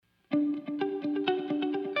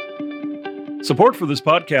Support for this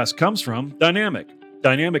podcast comes from Dynamic.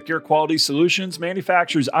 Dynamic Air Quality Solutions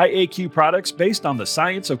manufactures IAQ products based on the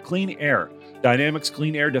science of clean air. Dynamic's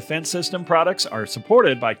Clean Air Defense System products are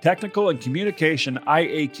supported by technical and communication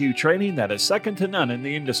IAQ training that is second to none in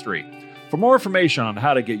the industry. For more information on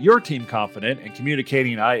how to get your team confident in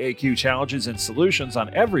communicating IAQ challenges and solutions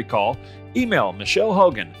on every call, email Michelle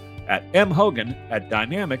Hogan at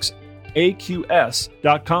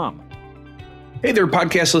mhogan@dynamicsaqs.com. Hey there,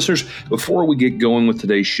 podcast listeners. Before we get going with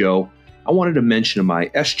today's show, I wanted to mention to my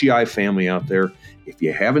SGI family out there, if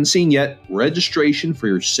you haven't seen yet, registration for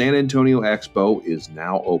your San Antonio Expo is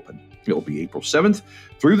now open. It will be April 7th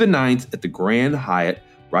through the 9th at the Grand Hyatt,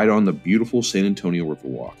 right on the beautiful San Antonio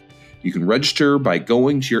Riverwalk. You can register by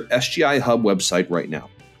going to your SGI Hub website right now.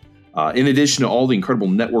 In addition to all the incredible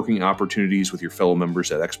networking opportunities with your fellow members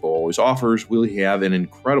that Expo always offers, we have an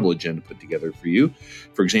incredible agenda put together for you.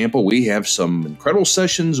 For example, we have some incredible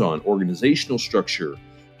sessions on organizational structure,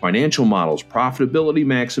 financial models, profitability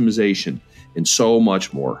maximization, and so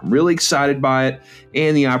much more. I'm really excited by it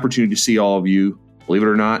and the opportunity to see all of you. Believe it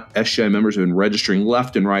or not, SGI members have been registering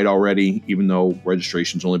left and right already, even though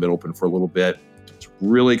registration's only been open for a little bit. It's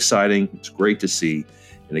really exciting. It's great to see.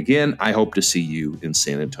 And again, I hope to see you in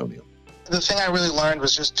San Antonio. The thing I really learned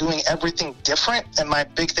was just doing everything different. And my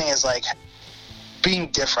big thing is like being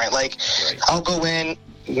different. Like I'll go in,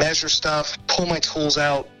 measure stuff, pull my tools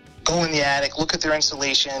out, go in the attic, look at their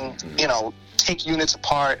insulation, take units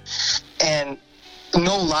apart. And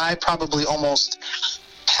no lie, probably almost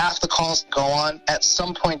half the calls go on. At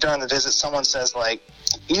some point during the visit, someone says like,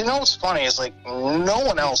 what's funny is like no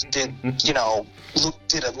one else did a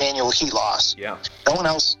manual heat loss. Yeah. No one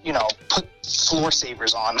else, put floor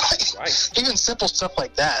savers on. Right. Even simple stuff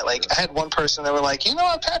like that. Like I had one person that were like,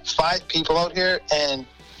 I've had 5 people out here and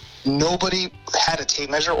nobody had a tape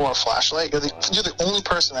measure or a flashlight. You're the only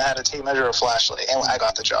person that had a tape measure or a flashlight, and I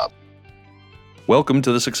got the job. Welcome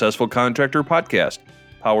to the Successful Contractor Podcast,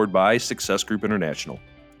 powered by Success Group International,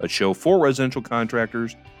 a show for residential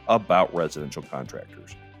contractors about residential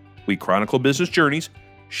contractors. We chronicle business journeys,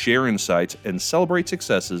 share insights, and celebrate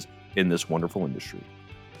successes in this wonderful industry.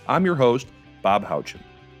 I'm your host, Bob Houchin.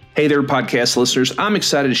 Hey there, podcast listeners. I'm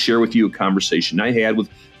excited to share with you a conversation I had with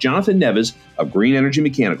Jonathan Neves of Green Energy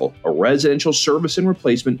Mechanical, a residential service and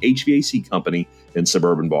replacement HVAC company in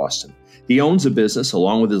suburban Boston. He owns a business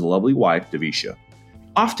along with his lovely wife, Davicia.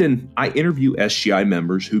 Often, I interview SGI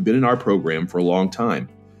members who've been in our program for a long time.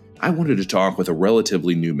 I wanted to talk with a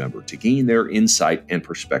relatively new member to gain their insight and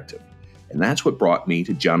perspective. And that's what brought me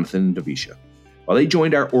to Jonathan and Davicia. While they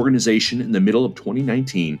joined our organization in the middle of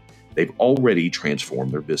 2019, they've already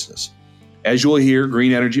transformed their business. As you'll hear,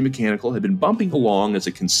 Green Energy Mechanical had been bumping along as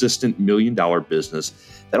a consistent $1 million business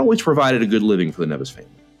that always provided a good living for the Neves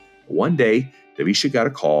family. One day, Davicia got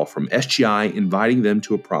a call from SGI inviting them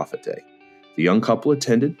to a profit day. The young couple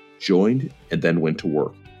attended, joined, and then went to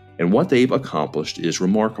work. And what they've accomplished is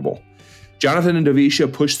remarkable. Jonathan and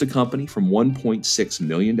Davicia pushed the company from $1.6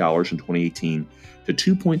 million in 2018 to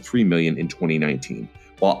 $2.3 million in 2019,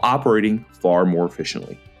 while operating far more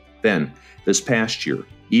efficiently. Then, this past year,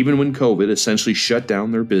 even when COVID essentially shut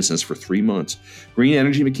down their business for 3 months, Green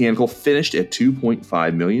Energy Mechanical finished at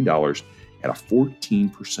 $2.5 million at a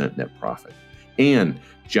 14% net profit. And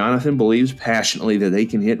Jonathan believes passionately that they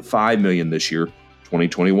can hit $5 million this year,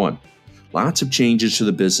 2021. Lots of changes to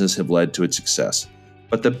the business have led to its success,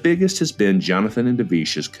 but the biggest has been Jonathan and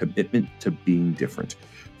Davicia's commitment to being different,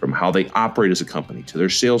 from how they operate as a company to their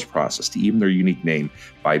sales process to even their unique name.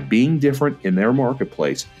 By being different in their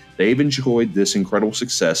marketplace, they've enjoyed this incredible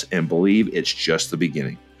success and believe it's just the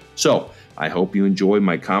beginning. So I hope you enjoy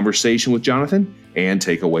my conversation with Jonathan and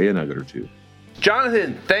take away a nugget or two.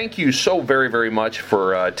 Jonathan, thank you so very, very much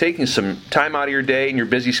for taking some time out of your day and your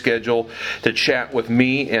busy schedule to chat with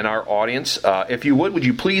me and our audience. If you would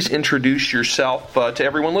you please introduce yourself to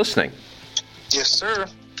everyone listening? Yes, sir.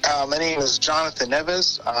 My name is Jonathan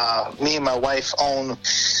Neves. Me and my wife own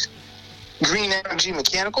Green Energy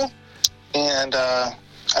Mechanical, and I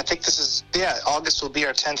think August will be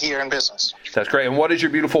our 10th year in business. That's great. And what is your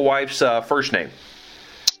beautiful wife's first name?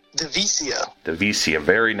 Davicia. Davicia.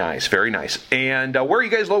 Very nice. Very nice. And where are you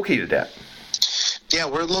guys located at? Yeah,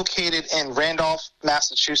 we're located in Randolph,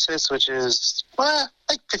 Massachusetts, which is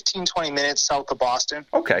like 15, 20 minutes south of Boston.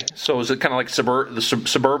 Okay. So is it kind of like the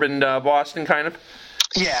suburban Boston kind of?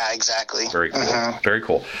 Yeah, exactly. Very cool. Very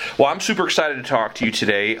cool. Well, I'm super excited to talk to you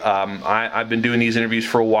today. I've been doing these interviews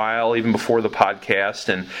for a while, even before the podcast,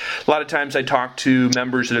 and a lot of times I talk to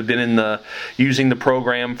members that have been using the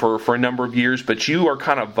program for a number of years, but you are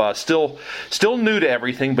kind of still new to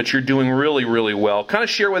everything, but you're doing really, really well. Kind of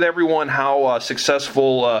share with everyone how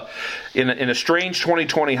successful in a strange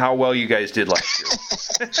 2020, how well you guys did last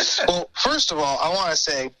year. Well, first of all, I want to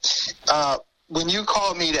say, when you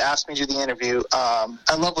called me to ask me to do the interview,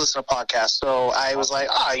 I love listening to podcasts. So I was like,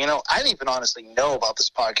 I didn't even honestly know about this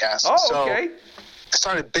podcast. Oh, okay. So I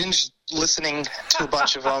started binge listening to a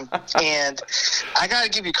bunch of them. And I got to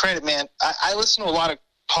give you credit, man. I listen to a lot of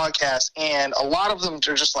podcasts, and a lot of them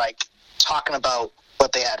are just like talking about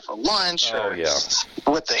what they had for lunch or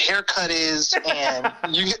what the haircut is, and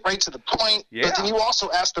you get right to the point. Yeah. But then you also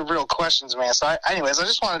ask the real questions, man. So anyways, I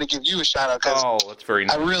just wanted to give you a shout out because that's very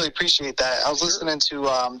nice. I really appreciate that. I was listening to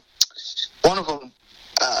one of them,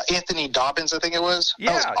 Anthony Dobbins, I think it was.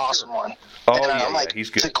 Yeah, that was an awesome one. Oh, and I'm like, he's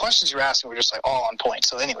good. The questions you're asking were just like all on point.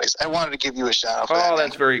 So anyways, I wanted to give you a shout out for that. that.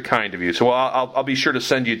 That's very kind of you. So I'll be sure to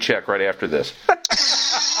send you a check right after this.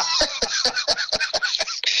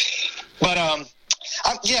 But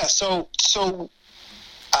so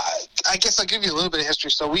I guess I'll give you a little bit of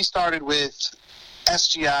history. So we started with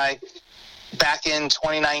SGI back in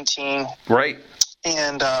 2019. Right.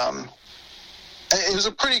 And it was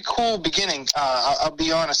a pretty cool beginning. I'll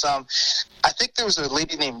be honest. I think there was a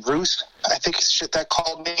lady named Ruth, I think that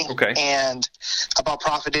called me. Okay. And about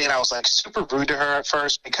Profit Day, and I was like super rude to her at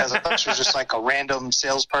first because I thought she was just like a random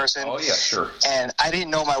salesperson. Oh, yeah, sure. And I didn't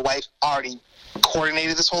know my wife already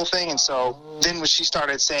coordinated this whole thing, and so then when she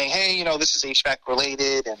started saying, hey, this is HVAC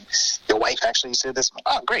related, and your wife actually said this, I'm like,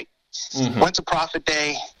 oh, great. Went to Profit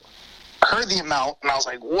Day, heard the amount, and I was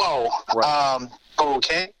like, whoa, right.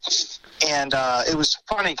 Okay. And it was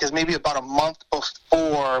funny because maybe about a month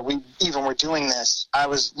before we even were doing this, I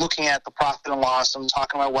was looking at the profit and loss, and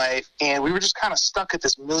talking to my wife, and we were just kind of stuck at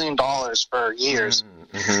this $1 million for years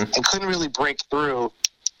and couldn't really break through.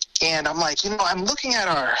 And I'm like, I'm looking at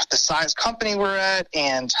the size company we're at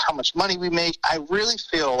and how much money we make. I really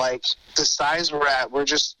feel like the size we're at, we're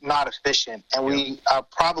just not efficient. And we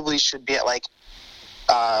probably should be at like,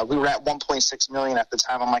 we were at 1.6 million at the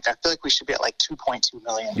time. I'm like, I feel like we should be at like 2.2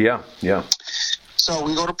 million. Yeah, yeah. So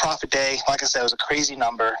we go to Profit Day. Like I said, it was a crazy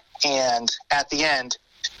number. And at the end,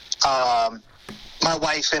 my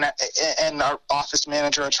wife and our office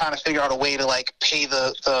manager are trying to figure out a way to like pay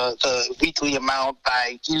the weekly amount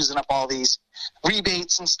by using up all these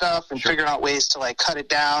rebates and stuff and figuring out ways to like cut it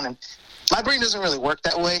down. And my brain doesn't really work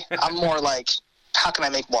that way. I'm more like, how can I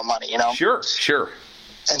make more money, Sure.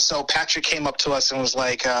 And so Patrick came up to us and was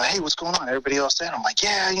like, hey, what's going on? Everybody else there? And I'm like,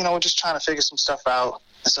 yeah, we're just trying to figure some stuff out.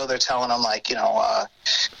 And so they're telling him like,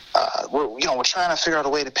 we're trying to figure out a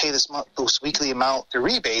way to pay this weekly amount through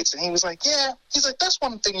rebates. And he was like, that's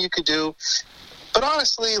one thing you could do. But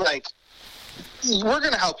honestly, like, we're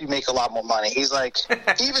going to help you make a lot more money. He's like,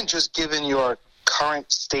 even just given your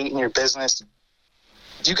current state in your business,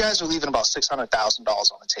 you guys are leaving about $600,000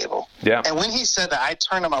 on the table. Yeah. And when he said that, I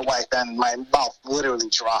turned to my wife and my mouth literally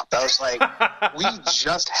dropped. I was like, we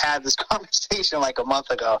just had this conversation like a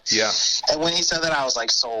month ago. Yeah. And when he said that, I was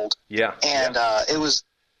like sold. Yeah. And it was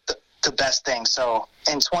the best thing. So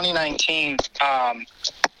in 2019,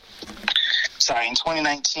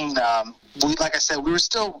 like I said, we were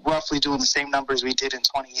still roughly doing the same numbers we did in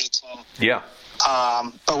 2018. Yeah.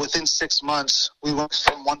 But within 6 months, we went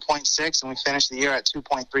from 1.6 and we finished the year at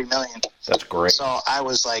 2.3 million. That's great. So I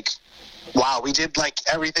was like, wow, we did like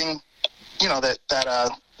everything,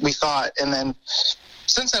 that we thought. And then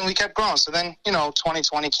since then we kept growing. So then,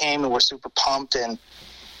 2020 came and we're super pumped. And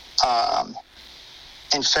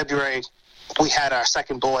in February, we had our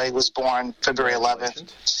second boy was born February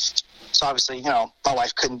 11th. So obviously, my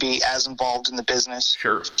wife couldn't be as involved in the business.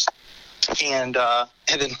 Sure. And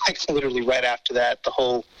then like literally right after that, the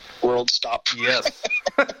whole world stopped. Yes.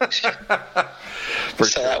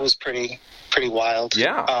 So that was pretty wild.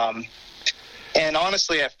 Yeah. And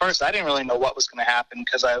honestly, at first, I didn't really know what was going to happen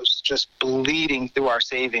because I was just bleeding through our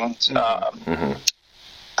savings.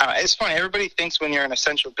 It's funny. Everybody thinks when you're an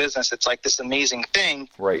essential business, it's like this amazing thing.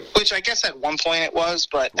 Right. Which I guess at one point it was,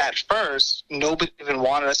 but at first, nobody even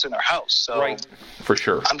wanted us in their house. So right. For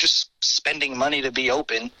sure. I'm just spending money to be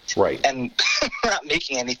open. Right. And not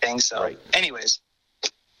making anything. So anyways,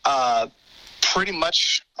 pretty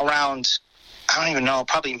much around, I don't even know,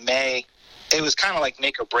 probably May, it was kind of like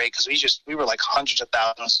make or break because we were like hundreds of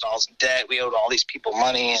thousands of dollars in debt. We owed all these people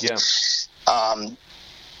money. And,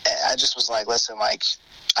 I just was like, listen, like,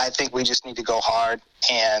 I think we just need to go hard,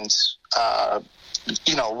 and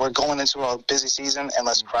we're going into a busy season, and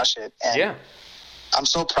let's crush it. And I'm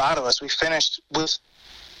so proud of us. We finished with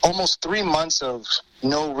almost 3 months of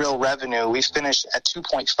no real revenue. We finished at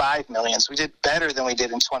 $2.5 million. So we did better than we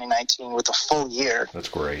did in 2019 with a full year. That's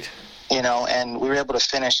great. And we were able to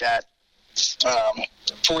finish at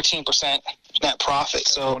 14% net profit.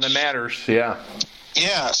 So when it matters, yeah.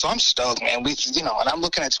 Yeah, so I'm stoked, man. And I'm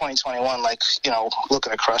looking at 2021,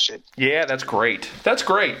 looking to crush it. Yeah, that's great. That's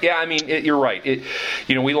great. Yeah, I mean, you're right.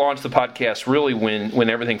 We launched the podcast really when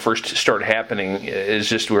everything first started happening. Is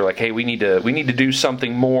just we were like, hey, we need to do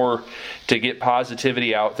something more to get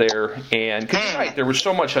positivity out there. And cause you're right, there was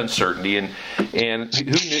so much uncertainty, and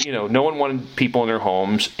who knew, no one wanted people in their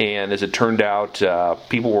homes. And as it turned out,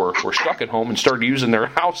 people were stuck at home and started using their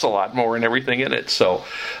house a lot more and everything in it. So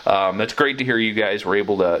that's great to hear you guys were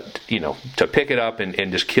able to pick it up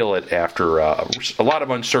and just kill it after a lot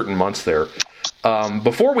of uncertain months there.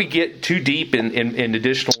 Before we get too deep in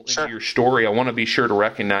additional into your story, I want to be sure to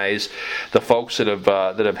recognize the folks that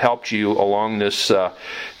have helped you along this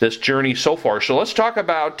journey so far. So let's talk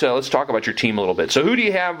about your team a little bit. So who do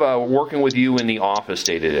you have working with you in the office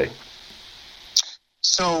day to day?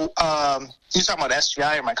 So you talking about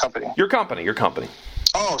SGI or my company? Your company.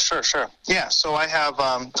 Oh, sure. Yeah, so I have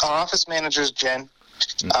our office manager's Jen.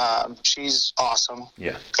 She's awesome.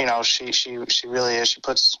 Yeah. She really is. She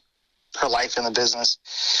puts her life in the business.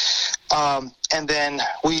 And then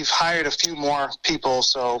we've hired a few more people.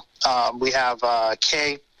 So we have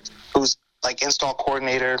Kay, who's like install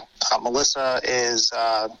coordinator. Melissa is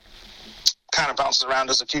kind of bounces around,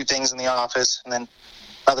 does a few things in the office. And then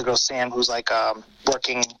other girl, Sam, who's like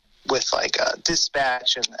working with like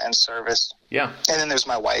dispatch and service. Yeah. And then there's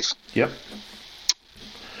my wife. Yep.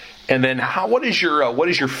 And then what does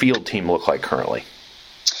your field team look like currently?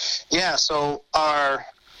 Yeah, so our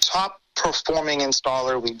top performing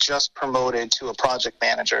installer we just promoted to a project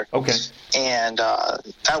manager. Okay. And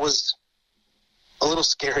that was a little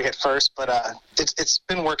scary at first, but it's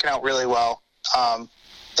been working out really well.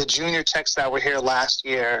 The junior techs that were here last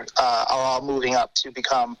year are all moving up to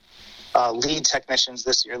become lead technicians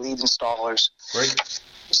this year, lead installers. Great.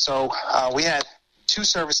 So we had 2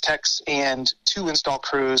 service techs and 2 install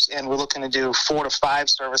crews, and we're looking to do 4 to 5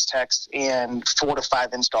 service techs and 4 to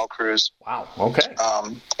 5 install crews. Wow. Okay.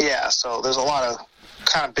 Yeah, so there's a lot of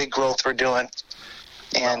kind of big growth we're doing.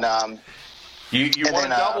 And you want to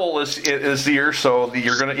double this year, so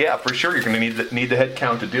you're gonna for sure you're gonna need the head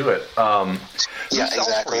count to do it. Yeah,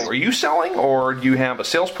 exactly. Are you selling, or do you have a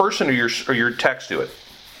salesperson, or your techs do it?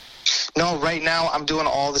 No, right now I'm doing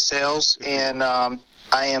all the sales, and I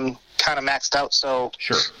am kind of maxed out. So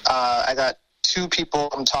sure. I got 2 people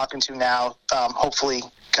I'm talking to now. Hopefully,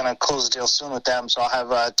 gonna close the deal soon with them. So I'll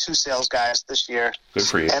have 2 sales guys this year. Good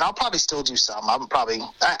for you. And I'll probably still do some. I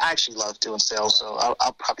actually love doing sales, so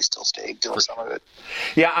I'll probably still stay doing some of it.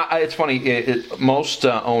 Yeah, it's funny. Most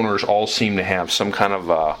owners all seem to have some kind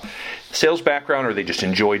of sales background, or they just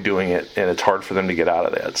enjoy doing it, and it's hard for them to get out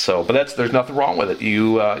of that. So, but there's nothing wrong with it.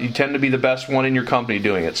 You tend to be the best one in your company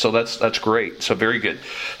doing it. So that's great. So very good.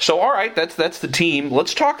 So all right, that's the team.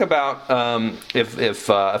 Let's talk about if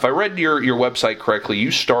I read your website correctly,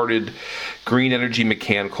 you started Green Energy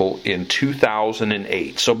Mechanical in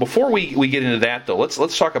 2008. So before we get into that though,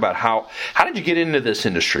 let's talk about how did you get into this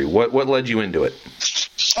industry? What led you into it?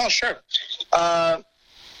 Oh, sure.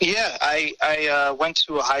 Yeah, I went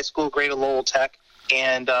to a high school, Greater Lowell Tech,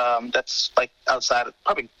 and that's like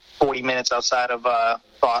probably 40 minutes outside of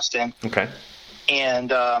Boston. Okay.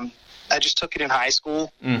 And I just took it in high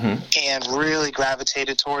school and really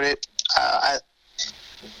gravitated toward it.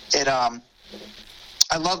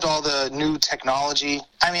 I loved all the new technology.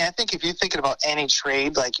 I mean, I think if you're thinking about any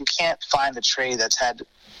trade, like you can't find a trade that's had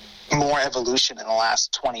more evolution in the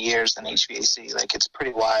last 20 years than HVAC. Like it's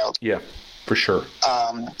pretty wild. Yeah. For sure.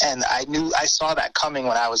 And I saw that coming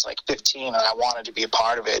when I was like 15, and I wanted to be a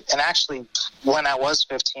part of it. And actually, when I was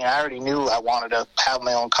 15, I already knew I wanted to have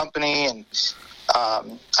my own company, and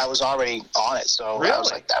I was already on it. So really? I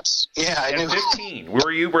was like, I knew. 15.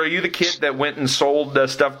 Were you the kid that went and sold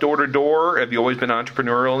stuff door to door? Have you always been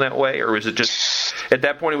entrepreneurial in that way, or was it just at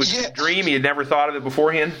that point it was a dream? You had never thought of it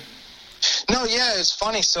beforehand? No, yeah, it's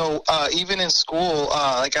funny. So even in school,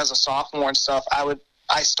 like as a sophomore and stuff,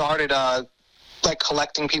 I started like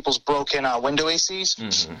collecting people's broken window ACs,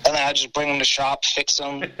 and then I just bring them to shop, fix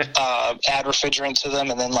them, add refrigerant to them,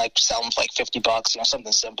 and then like sell them for like $50,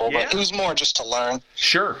 something simple. Yeah. But it was more just to learn.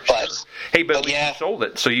 Sure. But, sure. Hey, but yeah. you sold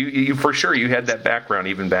it, so you for sure you had that background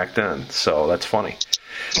even back then. So that's funny.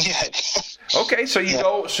 Yeah. Okay, so you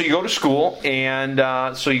go to school, and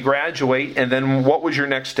so you graduate, and then what was your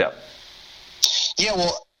next step? Yeah,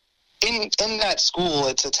 well, in that school,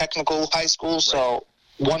 it's a technical high school, so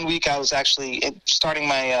 1 week I was actually starting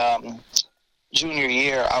my junior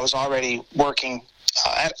year. I was already working.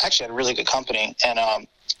 I actually had a really good company and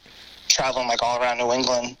traveling like all around New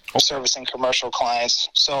England, servicing commercial clients.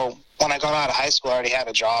 So when I got out of high school, I already had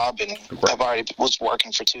a job, and I've already was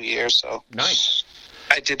working for 2 years. So nice.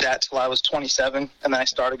 I did that till I was 27, and then I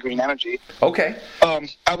started Green Energy. Okay.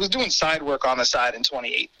 I was doing side work on the side in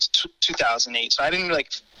 2008, so I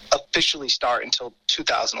didn't officially start until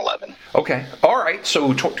 2011. Okay. All right.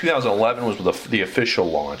 So 2011 was the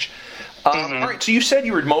official launch. All right. So you said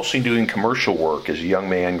you were mostly doing commercial work as a young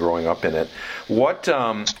man growing up in it. What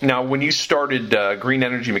now? When you started Green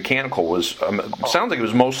Energy Mechanical, was sounds like it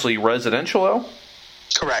was mostly residential, though.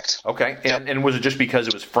 Correct. Okay. And was it just because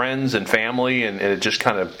it was friends and family, and it just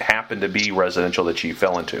kind of happened to be residential that you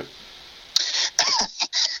fell into?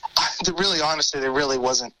 Really, honestly, there really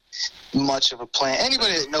wasn't much of a plan.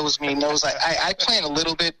 Anybody that knows me knows I plan a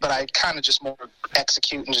little bit, but I kind of just more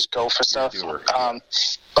execute and just go for stuff.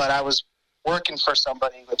 But I was working for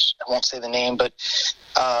somebody, which I won't say the name, but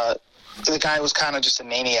the guy was kind of just a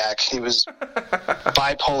maniac. He was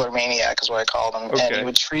bipolar maniac is what I called him. Okay. And he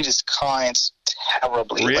would treat his clients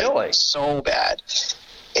terribly. Really? Like, so bad.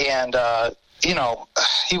 And,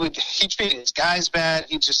 he treated his guys bad.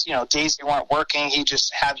 He just, days they weren't working, he'd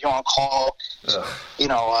just have you on call.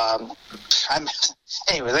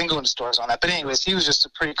 Anyways, I can go into stories on that. But anyways, he was just a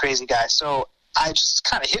pretty crazy guy. So I just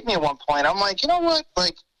kind of hit me at one point. I'm like, you know what?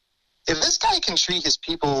 Like, if this guy can treat his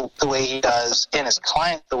people the way he does and his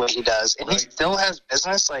client the way he does, and he still has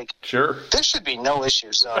business, like, sure, there should be no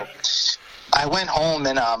issue. So I went home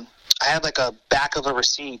and I had like a back of a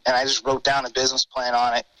receipt, and I just wrote down a business plan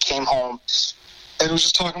on it, came home, and was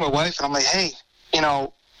just talking to my wife, and I'm like, hey,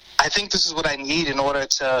 I think this is what I need in order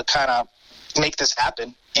to kind of make this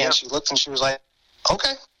happen. And she looked and she was like,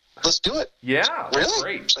 okay, let's do it. Yeah, really?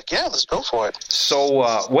 Great. She's like, yeah, let's go for it.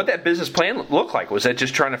 So what that business plan look like? Was that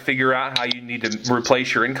just trying to figure out how you need to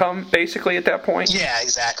replace your income, basically, at that point? Yeah,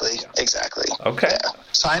 exactly. Okay. Yeah.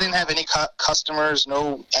 So I didn't have any customers,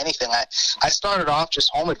 no anything. I started off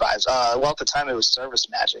just home advice. At the time it was Service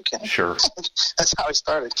Magic. And sure. That's how I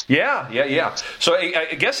started. Yeah. So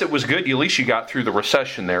I guess it was good. At least you got through the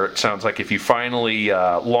recession there. It sounds like if you finally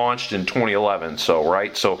launched in 2011. So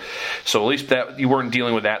at least that you weren't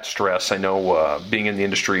dealing with that stress. I know being in the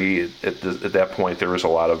industry at that point there was a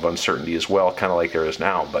lot of uncertainty as well, kind of like there is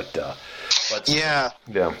now. But yeah.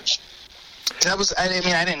 That was, I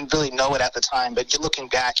didn't really know it at the time, but looking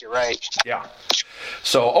back, you're right. Yeah.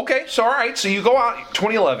 So, okay. So, all right. So you go out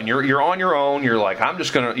 2011, you're on your own. You're like,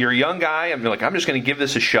 you're a young guy. I'm just going to give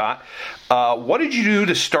this a shot. What did you do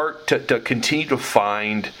to start to continue to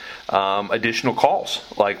find additional calls?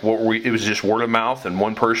 Like it was just word of mouth, and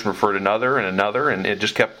one person referred another, and it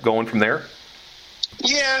just kept going from there?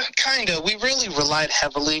 Yeah, kind of. We really relied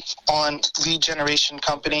heavily on lead generation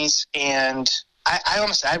companies, and I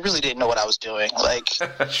honestly, I really didn't know what I was doing. Like,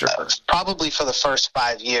 sure. Probably for the first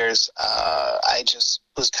 5 years, I just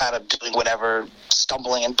was kind of doing whatever,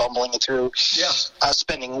 stumbling and bumbling it through. Yeah.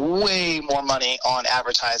 Spending way more money on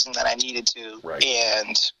advertising than I needed to. Right.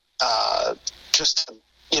 And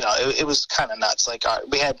it was kind of nuts. Like,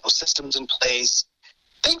 we had no systems in place.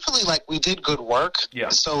 Thankfully, like, we did good work. Yeah.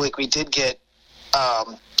 So, like, we did get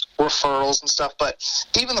referrals and stuff. But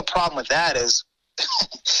even the problem with that is,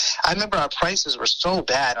 I remember our prices were so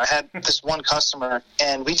bad. I had this one customer,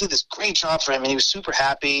 and we did this great job for him, and he was super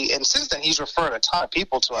happy. And since then, he's referred a ton of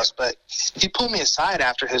people to us. But he pulled me aside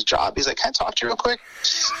after his job. He's like, can I talk to you real quick?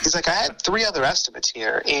 He's like, I had 3 other estimates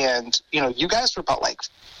here, and, you guys were about, like,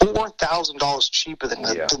 $4,000 cheaper than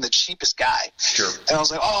the cheapest guy. Sure. And I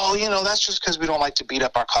was like, that's just because we don't like to beat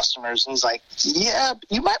up our customers. And he's like, yeah,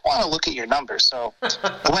 you might want to look at your numbers. So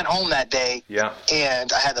I went home that day,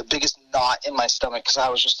 and I had the biggest knot in my stomach because I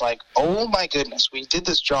was just like, oh my goodness, we did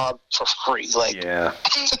this job for free. Like, yeah.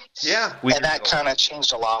 And that kind of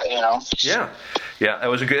changed a lot, Yeah. It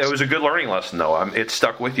was a good learning lesson, though. It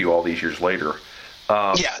stuck with you all these years later.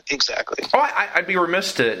 Yeah, exactly. I'd be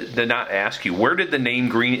remiss to not ask you, where did the name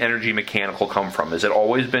Green Energy Mechanical come from? Has it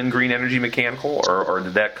always been Green Energy Mechanical, or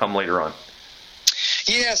did that come later on?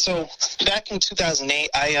 Yeah, so back in 2008,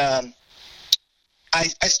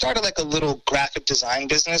 I started like a little graphic design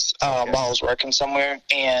business while I was working somewhere,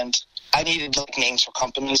 and I needed like names for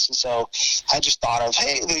companies, and so I just thought of,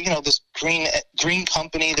 hey, this green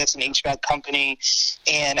company that's an HVAC company,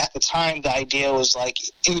 and at the time the idea was like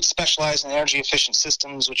it would specialize in energy efficient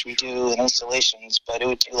systems, which we do, and installations, but it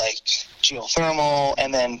would do like geothermal,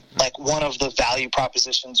 and then like one of the value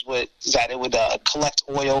propositions that it would collect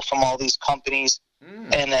oil from all these companies,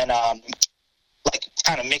 and then like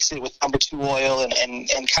kind of mix it with number 2 oil and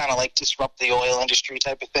kind of like disrupt the oil industry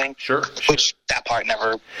type of thing. Sure. Which that part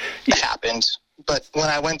never happened. But when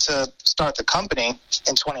I went to start the company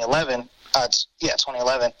in 2011, I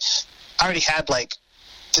already had like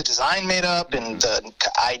the design made up and the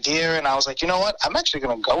idea, and I was like, you know what? I'm actually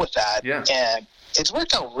going to go with that. Yeah. And it's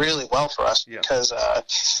worked out really well for us because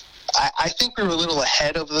I think we were a little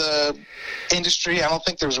ahead of the industry. I don't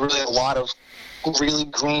think there was really a lot of really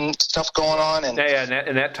green stuff going on. And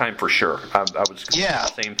in that time for sure. I was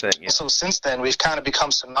the same thing. Yeah. So since then, we've kind of become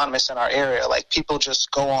synonymous in our area. Like people just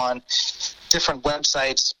go on different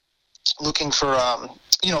websites looking for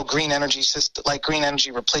green energy system, like green energy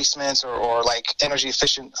replacements or like energy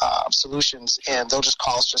efficient solutions, and they'll just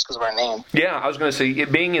call us just because of our name. Yeah, I was going to say,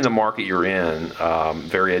 being in the market you're in,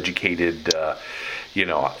 very educated,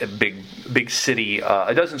 big city.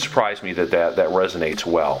 It doesn't surprise me that resonates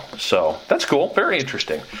well. So that's cool. Very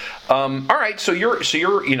interesting. All right. So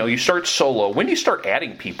you start solo. When do you start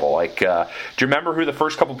adding people? Like, do you remember who the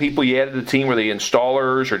first couple people you added to the team were? They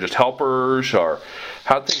installers or just helpers, or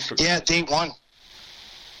how things? Yeah, day one.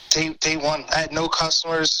 Day one, I had no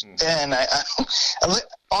customers, and I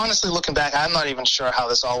honestly, looking back, I'm not even sure how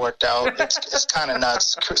this all worked out. It's kind of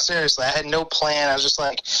nuts. Seriously, I had no plan. I was just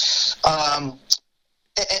like,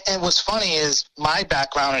 and what's funny is my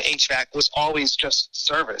background in HVAC was always just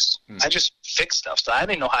service. I just fixed stuff, so I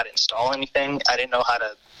didn't know how to install anything. I didn't know how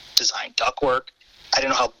to design ductwork. I didn't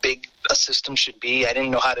know how big a system should be. I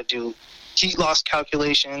didn't know how to do heat loss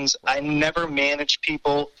calculations. I never managed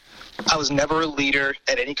people. I was never a leader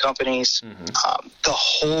at any companies. The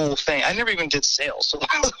whole thing, I never even did sales, so the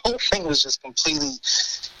whole thing was just completely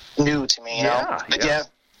new to me, you know? But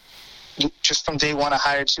just from day one, I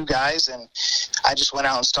hired 2 guys, and I just went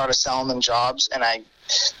out and started selling them jobs. And I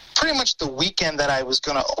pretty much the weekend that I was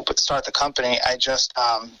going to start the company, I just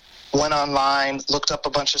went online, looked up a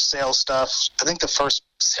bunch of sales stuff. I think the first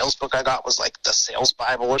sales book I got was like the Sales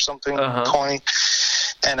Bible or something corny.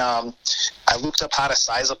 And I looked up how to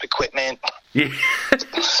size up equipment.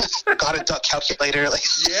 Got a duct calculator.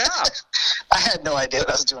 I had no idea what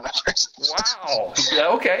I was doing at first. Wow.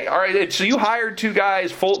 Okay. All right. So you hired 2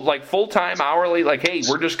 guys full-time, hourly. Like, hey,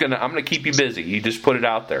 I'm gonna keep you busy. You just put it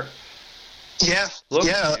out there. Yeah.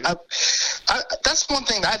 That's one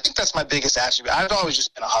thing. I think that's my biggest attribute. I've always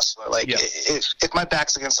just been a hustler. Like, if my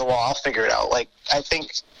back's against the wall, I'll figure it out. Like, I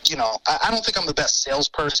think, I don't think I'm the best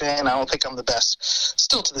salesperson. I don't think I'm the best.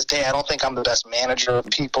 Still to this day, I don't think I'm the best manager of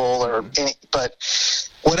people but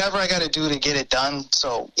whatever I got to do to get it done.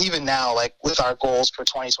 So even now, like with our goals for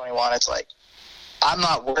 2021, it's like I'm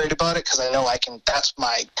not worried about it because I know I can. That's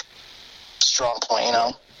my strong point.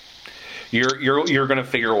 You're going to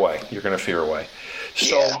figure a way. You're going to figure a way.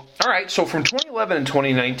 So, all right. So from 2011 and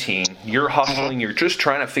 2019, you're hustling. You're just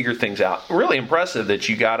trying to figure things out. Really impressive that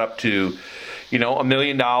you got up to, $1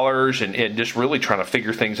 million and just really trying to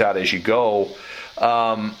figure things out as you go.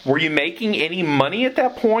 Were you making any money at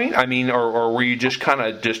that point? I mean, or were you just kind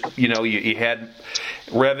of you had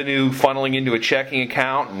revenue funneling into a checking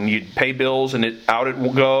account and you'd pay bills and out it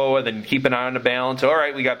will go, and then keep an eye on the balance. All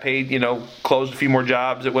right, we got paid, closed a few more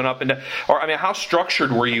jobs that went up and down. Or, I mean, how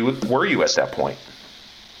structured were you at that point?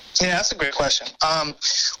 Yeah, that's a great question.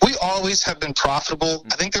 We always have been profitable.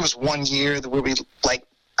 I think there was one year where we,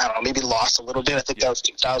 maybe lost a little bit. I think that was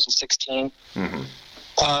 2016.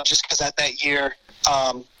 Just because at that year,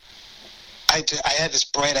 I had this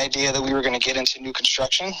bright idea that we were going to get into new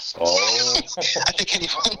construction. I think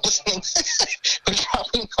anyone listening would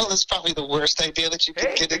probably know that's probably the worst idea that you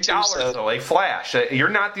could get into. Though, a flash. You're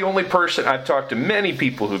not the only person. I've talked to many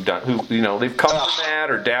people they've come from that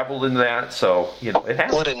or dabbled in that. So, it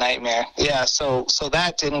happens. What a nightmare. Yeah, so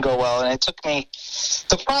that didn't go well. And it took me,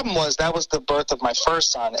 the problem was that was the birth of my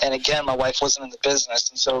first son. And again, my wife wasn't in the business.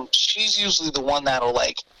 And so she's usually the one that'll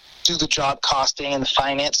do the job costing and the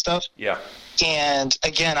finance stuff. Yeah. And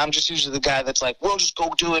again, I'm just usually the guy that's like, we'll just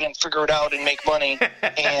go do it and figure it out and make money.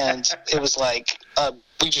 And it was like,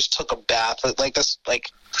 we just took a bath. That's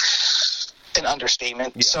an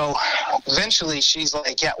understatement. Yeah. So eventually she's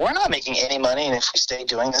like, yeah, we're not making any money. And if we stay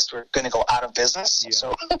doing this, we're going to go out of business. Yeah.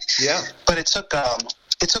 So, but it took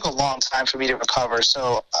it took a long time for me to recover.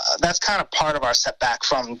 So that's kind of part of our setback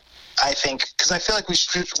from, I think, because I feel like we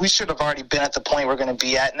should have already been at the point we're going to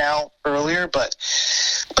be at now earlier. But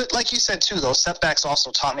like you said, too, those setbacks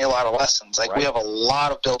also taught me a lot of lessons. Like, we have a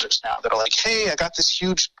lot of builders now that are like, hey, I got this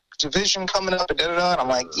huge division coming up, and I'm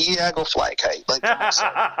like, yeah, go fly a kite. Like,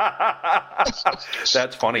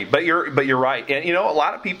 that's funny, but you're right. And a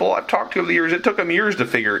lot of people I've talked to over the years, it took them years to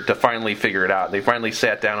finally figure it out. They finally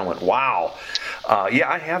sat down and went, wow.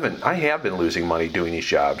 I have been losing money doing these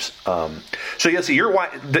jobs. So your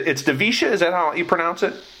wife, it's Davicia, is that how you pronounce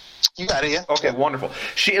it? You got it, yeah. Okay, wonderful.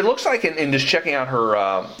 It looks like in just checking out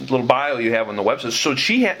her little bio you have on the website. So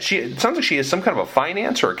it sounds like she has some kind of a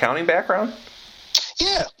finance or accounting background.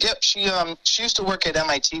 Yeah, yep. She used to work at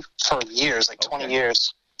MIT for years, like 20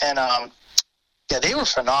 years, and they were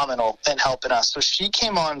phenomenal in helping us. So she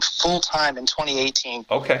came on full time in 2018.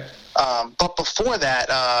 Okay. But before that,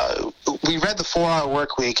 we read the 4-Hour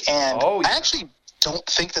Work Week, and I actually don't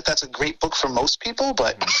think that that's a great book for most people,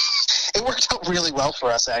 but it worked out really well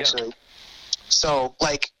for us, actually. Yeah. So,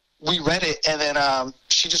 like, we read it, and then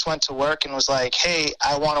she just went to work and was like, hey,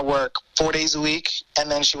 I want to work 4 days a week.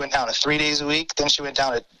 And then she went down to 3 days a week. Then she went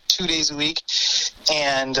down to 2 days a week.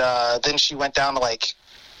 And then she went down to, like,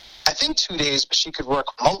 I think 2 days, but she could work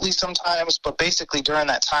remotely sometimes. But basically during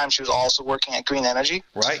that time, she was also working at Green Energy.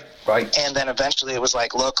 Right. And then eventually it was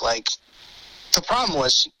like, look, like, the problem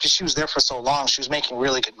was because she was there for so long, she was making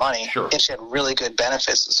really good money. Sure. And she had really good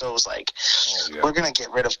benefits. And so it was like, we're going to get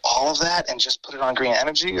rid of all of that and just put it on Green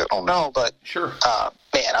Energy? I don't know, but sure.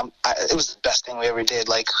 Man, it was the best thing we ever did.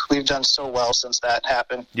 Like, we've done so well since that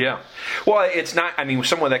happened. Yeah. Well, it's not, I mean,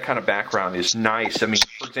 someone with that kind of background is nice. I mean,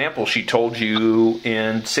 for example, she told you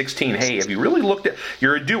in 16, hey, have you really looked at,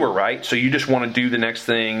 you're a doer, right? So you just want to do the next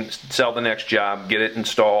thing, sell the next job, get it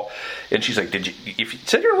installed. And she's like, if you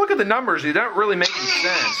sit here and look at the numbers, you're not really making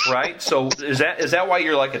sense, right? So is that why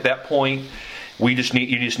you're like, at that point, you just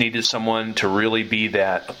needed someone to really be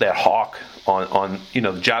that hawk on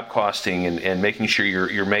the job costing and making sure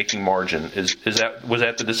you're making margin. Was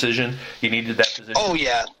that the decision? You needed that position? Oh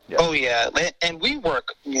yeah. And we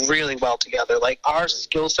work really well together. Like, our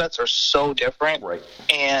skill sets are so different. Right.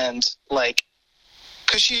 And like,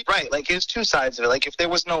 because she's right. Like, there's two sides of it. Like, if there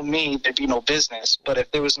was no me, there'd be no business. But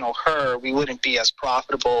if there was no her, we wouldn't be as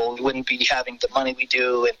profitable. We wouldn't be having the money we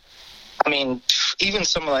do. And I mean, even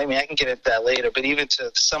I can get into that later, but even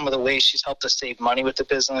to some of the ways she's helped us save money with the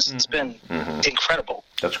business, it's been incredible.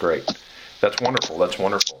 That's great. That's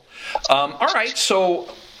wonderful. All right. So,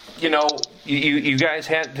 you guys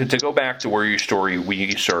had to go back to where your story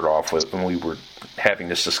we started off with when we were having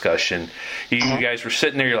this discussion. You guys were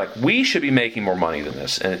sitting there, you're like, we should be making more money than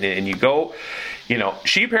this. And you go,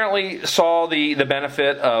 she apparently saw the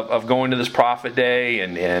benefit of going to this profit day,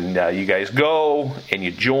 and you guys go and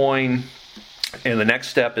you join. And the next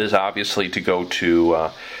step is obviously to go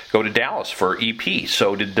to Dallas for EP.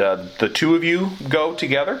 So did the two of you go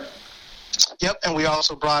together? Yep, and we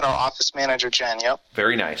also brought our office manager, Jen. Yep.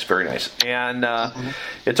 Very nice. And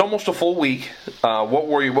it's almost a full week. What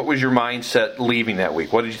was your mindset leaving that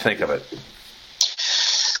week? What did you think of it?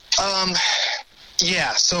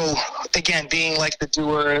 Yeah, so again, being like the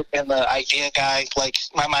doer and the idea guy, like,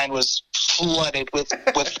 my mind was flooded with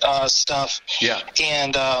stuff. Yeah.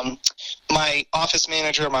 And my office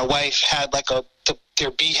manager, my wife, had like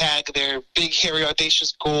their BHAG, their big, hairy,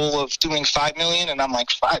 audacious goal of doing $5 million, and I'm like,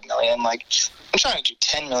 $5 million? Like, I'm trying to do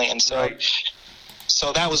 $10 million.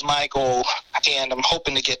 So that was my goal, and I'm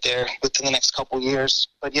hoping to get there within the next couple of years.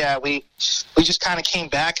 But yeah, we just kind of came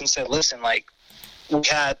back and said, listen, like, we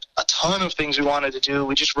had a ton of things we wanted to do.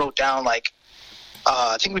 We just wrote down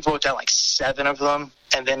I think we wrote down 7 of them,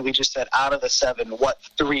 and then we just said, out of the 7, what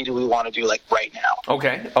 3 do we want to do right now?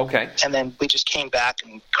 Okay. And then we just came back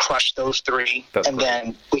and crushed those 3, That's and great.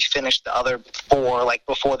 then we finished the other 4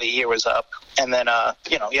 before the year was up, and then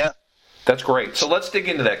yeah. That's great. So let's dig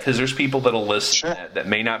into that, because there's people that'll listen that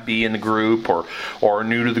may not be in the group or are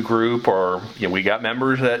new to the group, or we got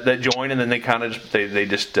members that join and then they kind of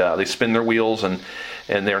they spin their wheels and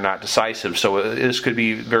they're not decisive. So this could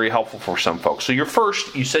be very helpful for some folks. So you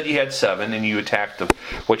said you had 7 and you attacked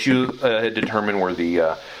what you had determined were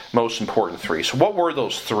the most important 3. So what were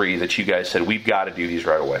those 3 that you guys said, we've got to do these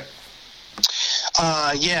right away?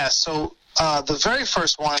 So the very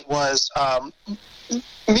first one was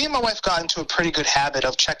me and my wife got into a pretty good habit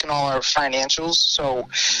of checking all our financials. So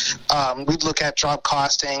we'd look at job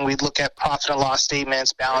costing, we'd look at profit and loss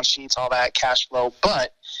statements, balance sheets, all that, cash flow.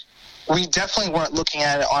 But we definitely weren't looking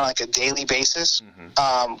at it on a daily basis,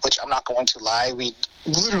 which I'm not going to lie. We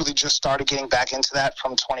literally just started getting back into that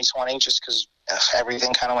from 2020 just because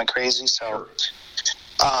everything kind of went crazy. So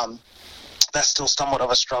That's still somewhat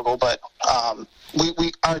of a struggle, but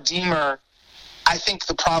our deemer, I think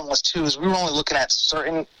the problem was too is we were only looking at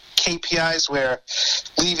certain KPIs where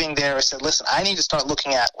leaving there I said, listen, I need to start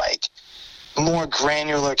looking at like more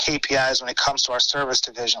granular KPIs when it comes to our service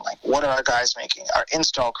division. Like, what are our guys making? Our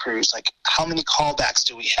install crews, like how many callbacks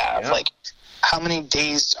do we have? Yeah. Like how many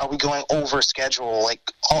days are we going over schedule? Like,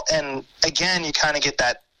 and again, you kind of get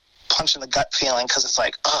that punch in the gut feeling because it's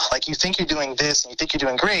like, oh, like you think you're doing this and you think you're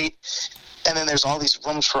doing great, and then there's all these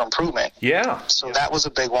rooms for improvement. Yeah. So that was a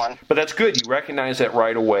big one. But that's good. You recognize that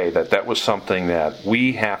right away, that was something that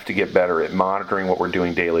we have to get better at monitoring what we're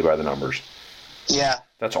doing daily by the numbers. Yeah.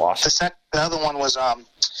 That's awesome. The other one was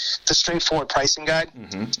the straightforward pricing guide,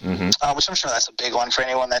 which I'm sure that's a big one for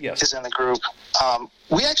anyone that is in the group.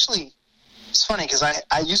 We actually, it's funny because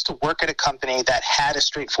I used to work at a company that had a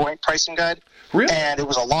straightforward pricing guide. Really? And it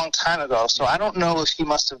was a long time ago, so I don't know if he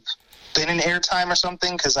must have been in airtime or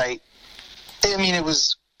something because I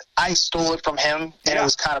stole it from him, and it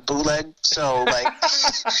was kind of bootleg. So like,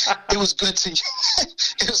 it was good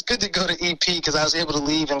to go to EP because I was able to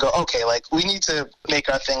leave and go, okay, like we need to make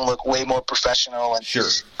our thing look way more professional. And sure,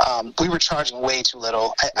 we were charging way too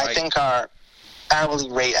little. I think our hourly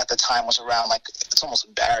rate at the time was around like, it's almost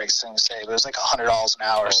embarrassing to say, but it was like $100 an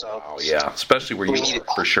hour. Oh yeah, especially where you were,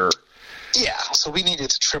 for sure. Yeah, so we needed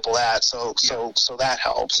to triple that, so that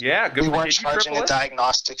helps. Yeah, good. We weren't charging a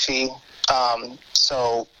diagnostic fee. I'm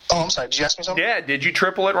sorry, did you ask me something? Yeah, did you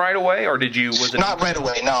triple it right away, or was it? Not right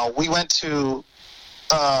away, no. We went to,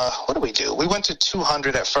 what did we do? We went to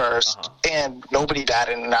 200 at first, and nobody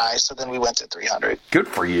batted an eye, so then we went to 300. Good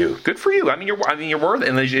for you. Good for you. I mean, you're worth it,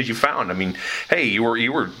 and as you found, I mean, hey, you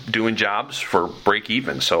were doing jobs for break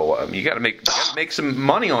even, so you got to make some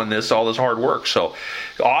money on all this hard work. So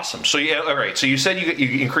awesome. So yeah, all right. So you said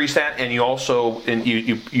you increased that, and you also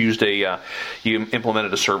you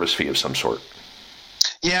implemented a service fee of some sort.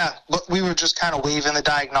 Yeah, but we were just kind of waiving the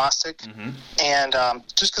diagnostic, and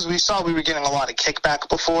just because we saw we were getting a lot of kickback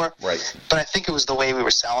before, right? But I think it was the way we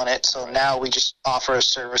were selling it. So now we just offer a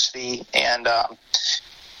service fee, and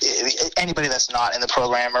anybody that's not in the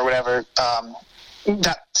program or whatever,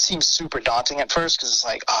 that seems super daunting at first because it's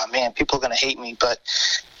like, oh man, people are going to hate me. But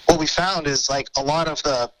what we found is like a lot of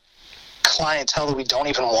the clientele that we don't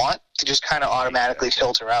even want to just kind of automatically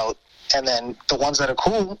filter out. And then the ones that are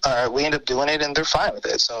cool, we end up doing it, and they're fine with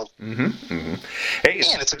it. So, Hey,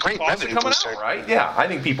 man, it's a great revenue booster, out, right? Yeah, I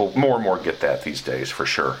think people more and more get that these days for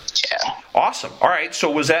sure. Yeah. Awesome. All right.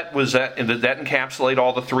 So did that encapsulate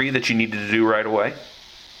all the three that you needed to do right away?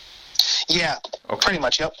 Yeah. Okay. Pretty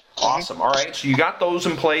much. Yep. Awesome. All right. So you got those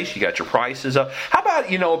in place. You got your prices up. How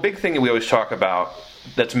about a big thing that we always talk about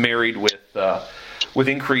that's married with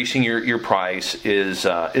increasing your price is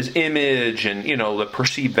image and the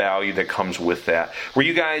perceived value that comes with that. Were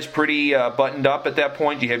you guys pretty buttoned up at that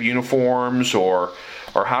point? Do you have uniforms or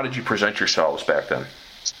how did you present yourselves back then?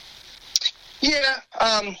 Yeah,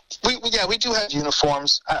 we do have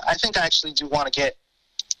uniforms. I think I actually do want to get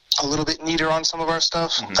a little bit neater on some of our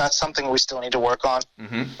stuff. That's something we still need to work on.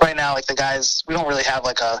 Right now, like the guys, we don't really have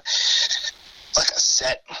like a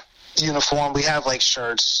set uniform. We have like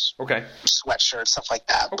shirts, sweatshirts, stuff like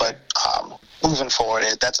that. But moving forward,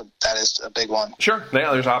 that is a big one. Sure.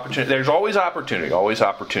 Yeah, there's opportunity. There's always opportunity. Always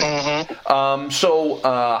opportunity. So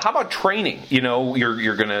how about training?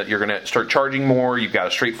 You're gonna start charging more. You've got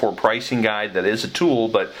a straightforward pricing guide that is a tool,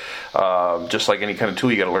 but just like any kind of tool,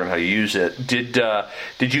 you got to learn how to use it.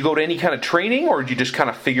 Did you go to any kind of training, or did you just kind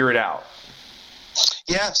of figure it out?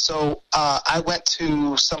 Yeah, so I went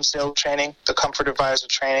to some sales training, the Comfort Advisor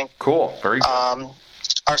training. Cool, very good.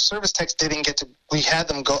 Our service techs didn't get to, we had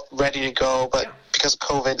them ready to go, but because of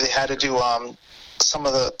COVID, they had to do some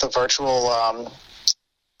of the virtual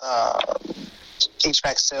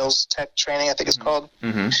HVAC sales tech training, I think it's called.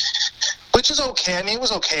 Which is okay. I mean, it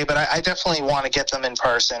was okay, but I definitely want to get them in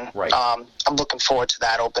person. Right. I'm looking forward to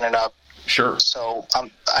that, opening up. Sure. So I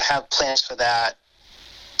have plans for that.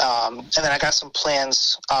 And then I got some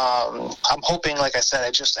plans. I'm hoping, like I said, I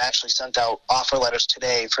just actually sent out offer letters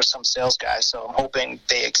today for some sales guys. So I'm hoping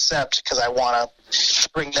they accept because I want to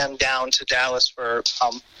bring them down to Dallas for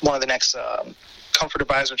one of the next Comfort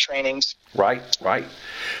Advisor trainings. Right.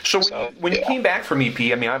 So when you came back from EP,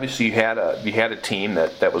 I mean, obviously you had a team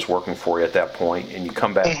that was working for you at that point, and you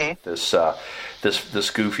come back with this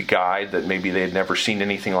goofy guy that maybe they had never seen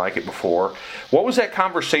anything like it before. What was that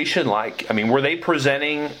conversation like? I mean, were they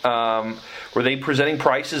presenting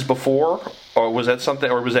prices before, or was that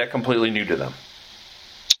something, or was that completely new to them?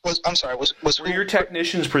 Were your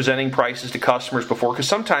technicians presenting prices to customers before? Because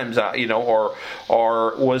sometimes, or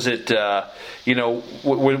was it,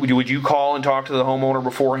 would you call and talk to the homeowner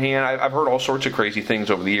beforehand? I've heard all sorts of crazy things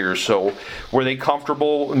over the years. So, were they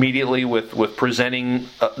comfortable immediately with presenting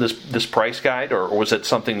this price guide, or was it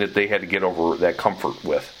something that they had to get over that comfort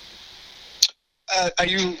with? Are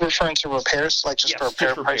you referring to repairs, like just yes, for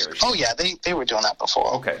repair prices? Oh yeah, they were doing that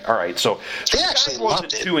before. Okay, all right. So they actually loved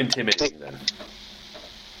it. Too intimidating then.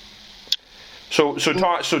 So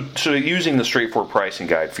using the straightforward pricing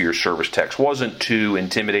guide for your service techs wasn't too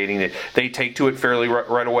intimidating. They take to it fairly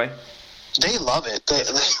right away? They love it.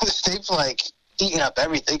 They've like eaten up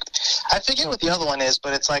everything. I forget what the other one is,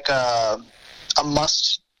 but it's like a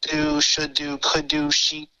must do, should do, could do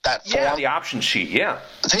sheet, that form. Yeah, the option sheet, yeah.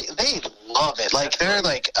 They love it. Like, they're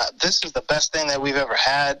like, this is the best thing that we've ever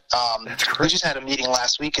had. That's great. We just had a meeting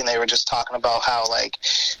last week, and they were just talking about how, like,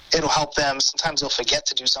 it'll help them. Sometimes they'll forget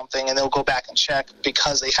to do something, and they'll go back and check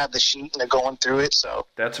because they have the sheet, and they're going through it. So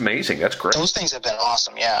that's amazing. That's great. Those things have been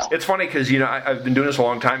awesome, yeah. It's funny because, I've been doing this a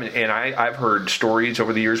long time, and I've heard stories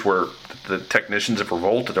over the years where the technicians have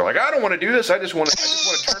revolted. They're like, I don't want to do this. I just want to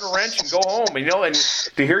turn a wrench and go home. And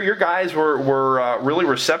to hear your guys were really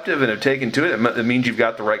receptive and have taken to it, it means you've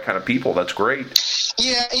got the right kind of people. That's great.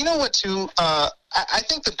 Yeah, you know what, too? I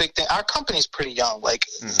think the big thing, our company's pretty young. Like,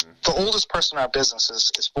 the oldest person in our business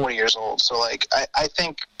is 40 years old. So, like, I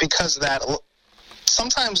think because of that,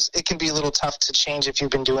 sometimes it can be a little tough to change if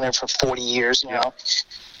you've been doing it for 40 years, you know?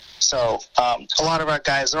 So a lot of our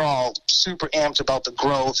guys are all super amped about the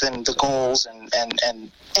growth and the goals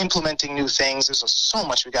and implementing new things. There's so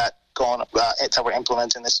much we got going that we're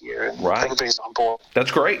implementing this year, and everybody's on board.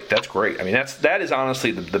 That's great. That's great. I mean, that is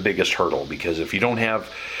honestly the biggest hurdle, because if you don't have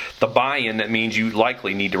the buy-in, that means you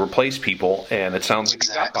likely need to replace people, and it sounds like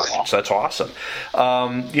you got buy-in, so that's awesome.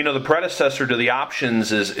 The predecessor to the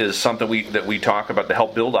options is something that we talk about to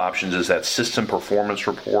help build options, is that system performance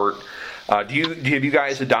report. Have you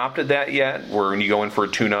guys adopted that yet, where when you go in for a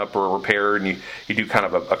tune-up or a repair and you do kind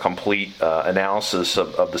of a complete analysis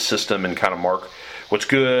of the system and kind of mark what's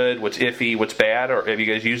good, what's iffy, what's bad, or have you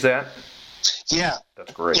guys used that? Yeah.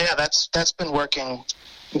 That's great. Yeah, that's been working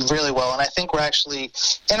really well, and I think we're actually,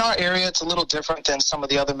 in our area, it's a little different than some of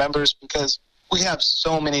the other members because we have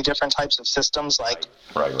so many different types of systems, like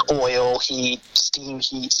oil, heat, steam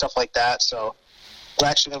heat, stuff like that, so we're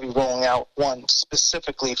actually going to be rolling out one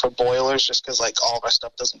specifically for boilers, just because like all of our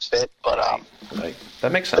stuff doesn't fit. But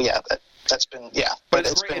that makes sense. Yeah, that's been But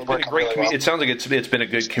it's been a great. Really well. It sounds like it's been a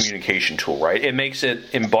good communication tool, right? It makes it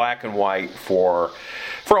in black and white for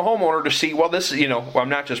a homeowner to see. Well, this I'm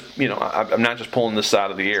not just pulling this out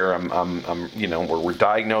of the air. We're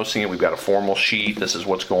diagnosing it. We've got a formal sheet. This is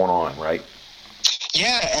what's going on, right?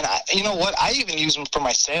 Yeah, and you know what? I even use them for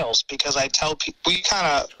my sales because I tell people, we kind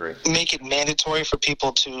of make it mandatory for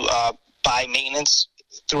people to buy maintenance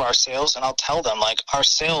through our sales, and I'll tell them, like, our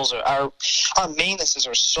sales our maintenances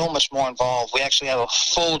are so much more involved. We actually have a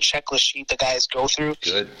full checklist sheet the guys go through.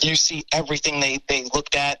 Good. You see everything they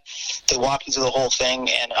looked at. They walk you through the whole thing,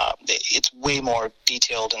 and it's way more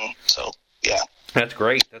detailed, and so, yeah. That's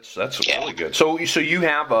great. That's really good. So you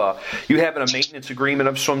have a maintenance agreement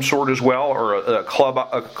of some sort as well, or a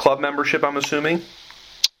club membership, I'm assuming?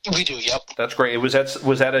 We do. Yep. That's great. Was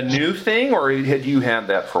that a new thing, or had you had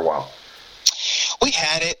that for a while? We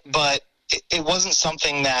had it, but it wasn't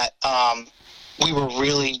something that we were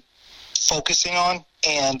really focusing on.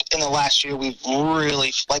 And in the last year, we've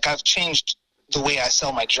really, like, I've changed the way I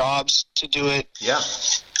sell my jobs to do it. Yeah.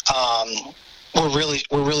 We're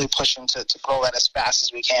really pushing to grow that as fast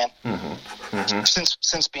as we can.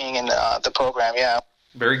 Since being in the program, yeah.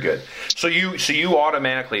 Very good. So you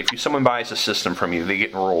automatically, if someone buys a system from you, they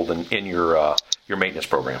get enrolled in your maintenance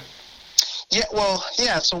program. Yeah, well,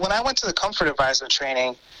 yeah. So when I went to the Comfort Advisor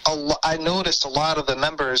training, I noticed a lot of the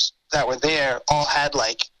members that were there all had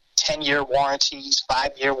like 10-year warranties,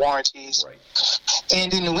 5-year warranties, right.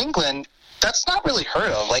 And in New England, that's not really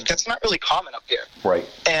heard of. Like, that's not really common up here. Right.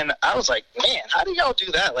 And I was like, man, how do y'all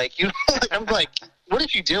do that? Like, I'm like, what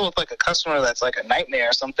if you deal with like a customer that's like a nightmare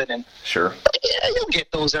or something? And sure, yeah, you'll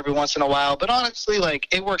get those every once in a while. But honestly,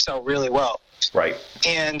 like, it works out really well. Right.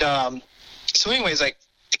 And so, anyways, like,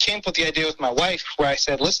 I came up with the idea with my wife where I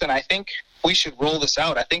said, listen, I think we should roll this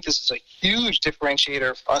out. I think this is a huge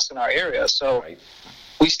differentiator for us in our area. So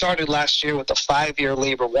we started last year with a 5-year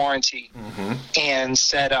labor warranty and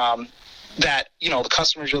said that, the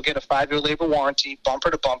customers, you'll get a 5-year labor warranty, bumper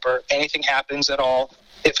to bumper. Anything happens at all,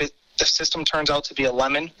 if the system turns out to be a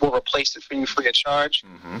lemon, we'll replace it for you free of charge.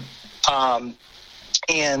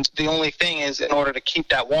 And the only thing is, in order to keep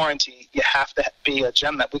that warranty, you have to be a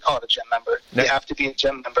gem member. We call it a gem member. Yeah. You have to be a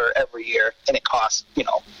gem member every year, and it costs,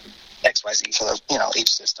 XYZ for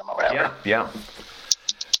each system or whatever. Yeah.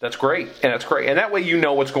 That's great. And that way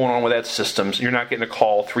what's going on with that system. You're not getting a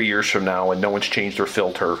call 3 years from now and no one's changed their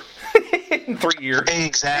filter in 3 years.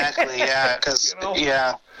 Exactly, yeah, because,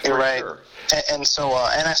 you're right. Sure. And so,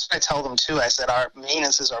 and I tell them, too, I said our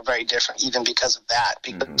maintenances are very different even because of that,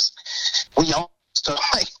 because we own. So,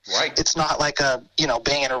 It's not like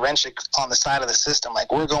banging a wrench on the side of the system.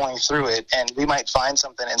 Like, we're going through it, and we might find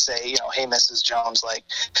something and say, hey, Mrs. Jones,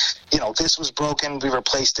 this was broken. We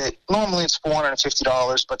replaced it. Normally, it's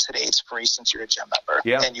 $450, but today it's free since you're a gem member,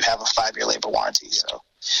 and you have a 5-year labor warranty. So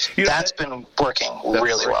that's been working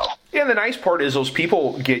really well. Yeah, and the nice part is those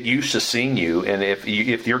people get used to seeing you, and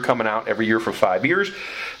if you're coming out every year for 5 years,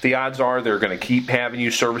 the odds are they're going to keep having you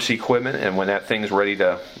service equipment, and when that thing's ready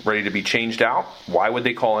to be changed out, why would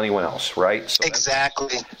they call anyone else, right? So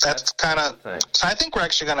exactly. That's kind of. So I think we're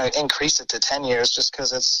actually going to increase it to 10 years, just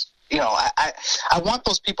because it's. I want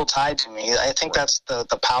those people tied to me. I think that's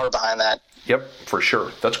the power behind that. Yep, for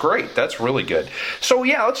sure. That's great. That's really good. So,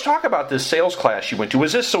 let's talk about this sales class you went to.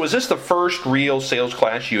 Was this the first real sales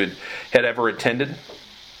class you had ever attended?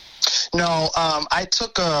 No, I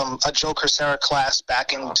took a Joe Coursera class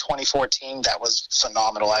back in 2014. That was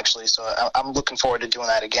phenomenal, actually. So I'm looking forward to doing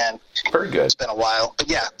that again. Very good. It's been a while. But,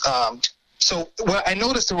 so I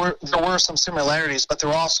noticed there were some similarities, but there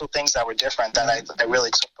were also things that were different that I really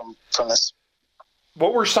took from this.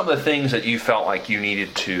 What were some of the things that you felt like you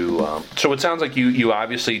needed to? So it sounds like you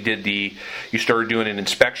obviously you started doing an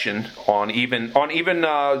inspection on even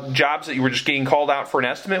jobs that you were just getting called out for an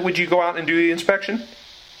estimate. Would you go out and do the inspection?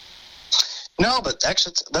 No, but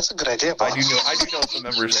actually, that's a good idea, Bob. I do know some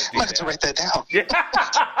members that do that. I might have to write that down. Yeah.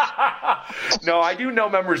 No, I do know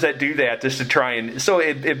members that do that just to try and so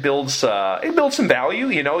it builds some value.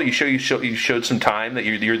 You showed some time that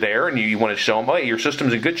you're there, and you want to show them, hey, your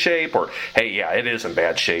system's in good shape, or hey, yeah, it is in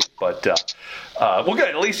bad shape, but well, good.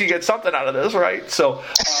 At least you get something out of this, right? So,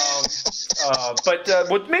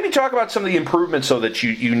 but maybe talk about some of the improvements so that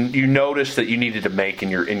you noticed that you needed to make in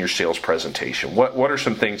your sales presentation. What are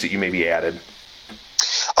some things that you maybe added?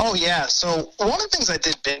 Oh, yeah. So one of the things I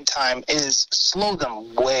did big time is slow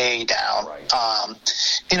them way down. Right.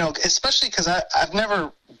 Especially because I've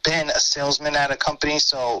never been a salesman at a company,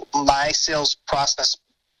 so my sales process,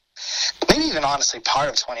 maybe even honestly part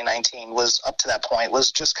of 2019 was up to that point,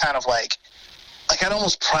 was just kind of like I'd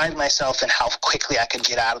almost pride myself in how quickly I could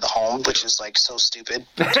get out of the home, which is so stupid.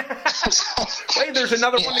 Wait, there's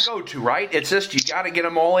another one to go to, right? It's just you got to get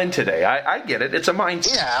them all in today. I get it. It's a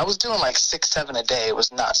mindset. Yeah, I was doing 6, 7 a day. It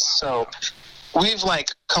was nuts. Wow. So we've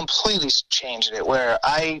completely changed it. Where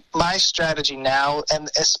my strategy now, and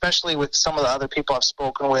especially with some of the other people I've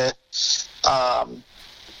spoken with, I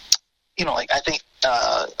think.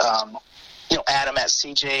 Adam at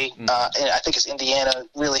CJ, and I think it's Indiana,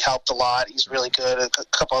 really helped a lot. He's really good. A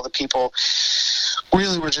couple other people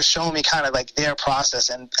really were just showing me kind of their process.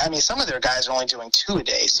 And I mean, some of their guys are only doing 2 a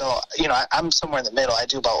day. So, I'm somewhere in the middle. I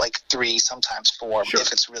do about 3, sometimes 4,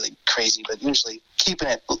 if it's really crazy, but usually keeping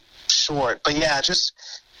it short. But yeah, just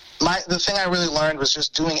the thing I really learned was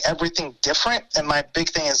just doing everything different. And my big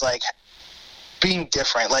thing is being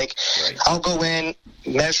different. Right. I'll go in,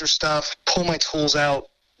 measure stuff, pull my tools out,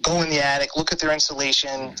 go in the attic, look at their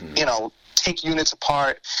insulation, take units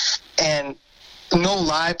apart, and no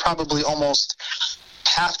lie, probably almost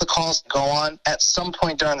half the calls go on. At some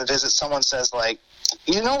point during the visit, someone says,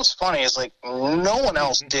 what's funny is, no one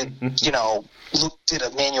else did, did a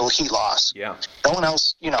manual heat loss. Yeah. No one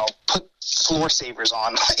else, put floor savers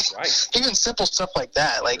on. Right. Even simple stuff like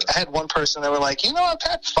that. I had one person that were I've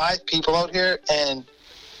had 5 people out here, and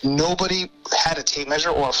nobody had a tape measure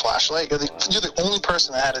or a flashlight. You're the only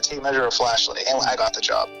person that had a tape measure or a flashlight, and I got the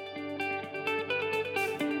job.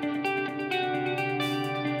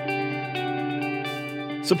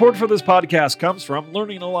 Support for this podcast comes from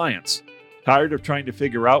Learning Alliance. Tired of trying to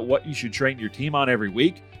figure out what you should train your team on every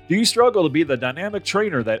week? Do you struggle to be the dynamic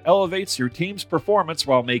trainer that elevates your team's performance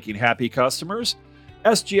while making happy customers?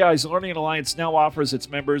 SGI's Learning Alliance now offers its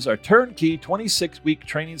members a turnkey 26-week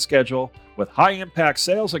training schedule with high-impact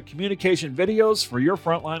sales and communication videos for your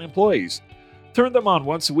frontline employees. Turn them on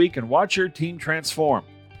once a week and watch your team transform.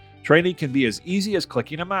 Training can be as easy as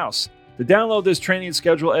clicking a mouse. To download this training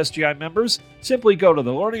schedule, SGI members, simply go to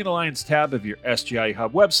the Learning Alliance tab of your SGI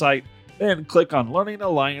Hub website, then click on Learning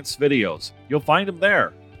Alliance videos. You'll find them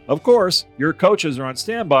there. Of course, your coaches are on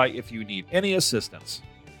standby if you need any assistance.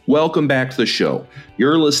 Welcome back to the show.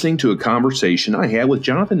 You're listening to a conversation I had with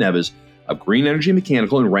Jonathan Neves of Green Energy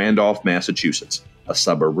Mechanical in Randolph, Massachusetts, a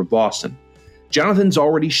suburb of Boston. Jonathan's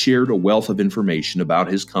already shared a wealth of information about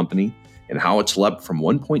his company and how it's leapt from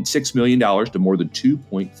 $1.6 million to more than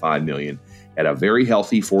 $2.5 million at a very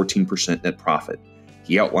healthy 14% net profit.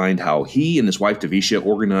 He outlined how he and his wife Davicia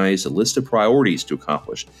organized a list of priorities to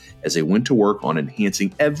accomplish as they went to work on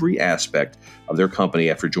enhancing every aspect of their company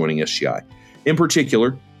after joining SGI. In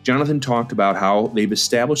particular, Jonathan talked about how they've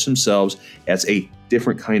established themselves as a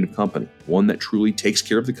different kind of company, one that truly takes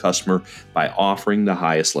care of the customer by offering the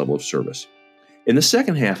highest level of service. In the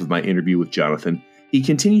second half of my interview with Jonathan, he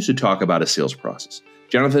continues to talk about his sales process.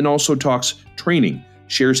 Jonathan also talks training,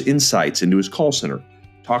 shares insights into his call center,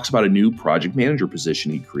 talks about a new project manager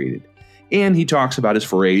position he created, and he talks about his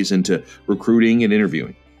forays into recruiting and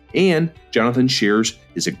interviewing. And Jonathan shares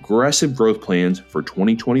his aggressive growth plans for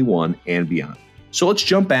 2021 and beyond. So let's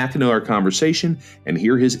jump back into our conversation and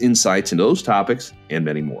hear his insights into those topics and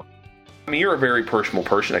many more. I mean, you're a very personal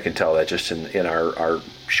person. I can tell that just in our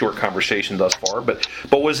short conversation thus far. But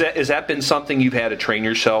has that been something you've had to train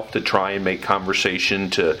yourself to try and make conversation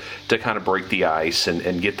to kind of break the ice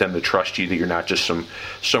and get them to trust you, that you're not just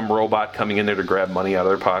some robot coming in there to grab money out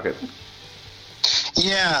of their pocket?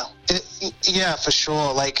 Yeah, for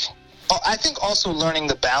sure. Like, I think also learning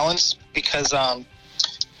the balance, because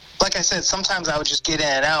like I said, sometimes I would just get in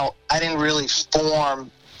and out. I didn't really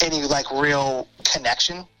form any real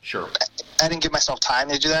connection. Sure. I didn't give myself time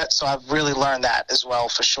to do that, so I've really learned that as well,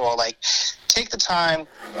 for sure. Like, take the time,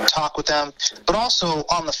 talk with them, but also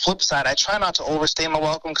on the flip side, I try not to overstay my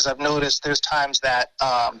welcome, because I've noticed there's times that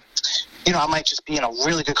I might just be in a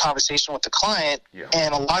really good conversation with the client,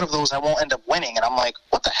 and a lot of those I won't end up winning, and I'm like,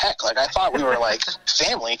 what the heck? Like, I thought we were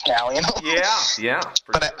family now, Yeah.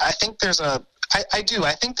 But I think there's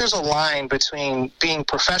I think there's a line between being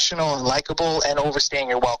professional and likable and overstaying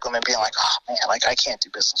your welcome and being like, oh man, I can't do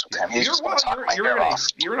business with him.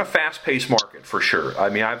 You're in a fast-paced market for sure. I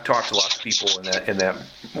mean, I've talked to lots of people in that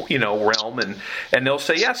realm, and they'll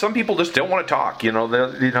say, yeah, some people just don't want to talk. You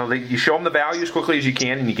show them the value as quickly as you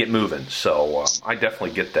can, and you get moving. So I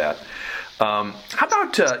definitely get that. How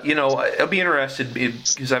about, I'll be interested,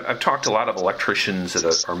 because I've talked to a lot of electricians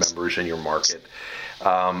that are members in your market.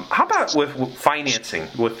 How about with financing,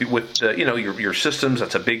 with your systems?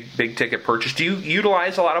 That's a big ticket purchase. Do you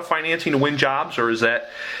utilize a lot of financing to win jobs, or is that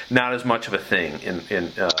not as much of a thing in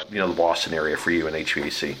the Boston area for you in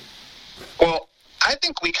HVAC? Well, I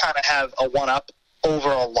think we kind of have a one-up over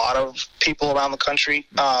a lot of people around the country,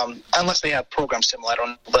 unless they have programs similar. I don't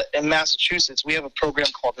know. But in Massachusetts, we have a program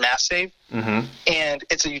called MassSave, and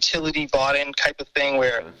it's a utility bought-in type of thing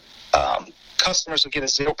where customers will get a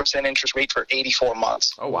 0% interest rate for 84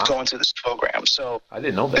 months going through this program. So I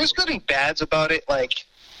didn't know that. There's good and bads about it. Like,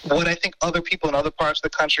 what I think other people in other parts of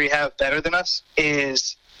the country have better than us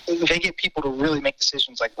is they get people to really make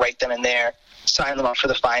decisions right then and there, sign them up for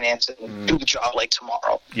the finance, and do the job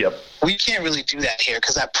tomorrow. Yep. We can't really do that here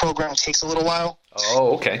because that program takes a little while.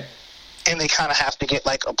 Oh, okay. And they kind of have to get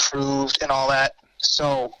approved and all that.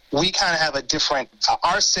 So we kind of have a different,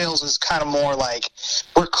 our sales is kind of more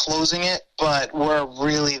we're closing it, but we're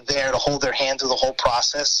really there to hold their hand through the whole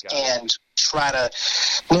process and try to,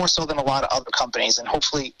 more so than a lot of other companies. And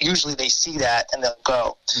usually they see that and they'll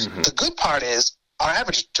go. Mm-hmm. The good part is our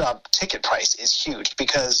average job ticket price is huge,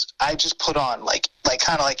 because I just put on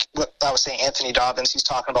kind of what I was saying, Anthony Dobbins, he's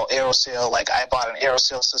talking about AeroSale. I bought an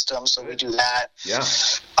AeroSale system, so we do that. Yeah.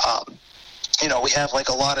 We have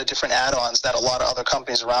a lot of different add-ons that a lot of other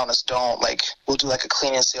companies around us don't. We'll do a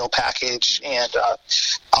clean and seal package, and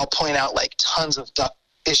I'll point out tons of duct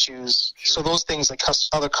issues. Sure. So those things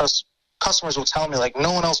other customers will tell me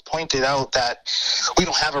no one else pointed out that we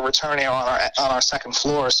don't have a return air on our second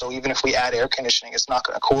floor. So even if we add air conditioning, it's not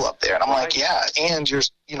going to cool up there. And I'm like, yeah, and your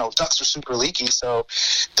ducts are super leaky. So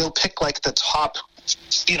they'll pick the top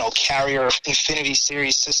Carrier Infinity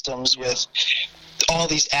Series systems with all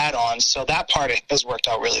these add-ons, so that part has worked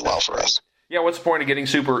out really well for us. Yeah, what's the point of getting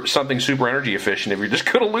something super energy efficient if you're just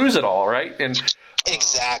going to lose it all, right? And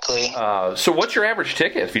exactly. So what's your average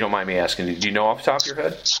ticket, if you don't mind me asking? Do you know off the top of your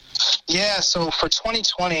head? Yeah, so for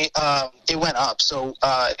 2020, it went up. So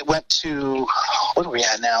it went to, what are we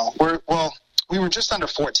at now? We were just under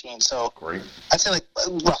 14, so great. I'd say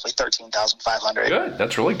roughly 13,500. Good,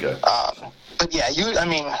 that's really good. But yeah,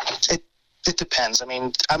 it depends. I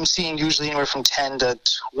mean, I'm seeing usually anywhere from 10 to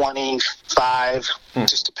 25.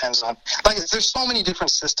 Just depends on. There's so many different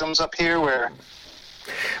systems up here where.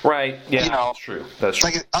 Right. Yeah. That's true. That's true.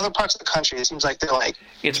 Other parts of the country, it seems they're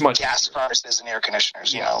it's much gas furnaces and air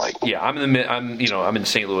conditioners. Yeah, I'm in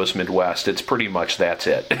St. Louis Midwest. It's pretty much that's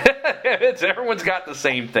it. Everyone's got the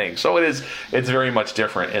same thing, so it's very much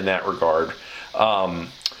different in that regard.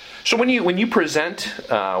 So when you present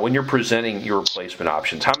when you're presenting your replacement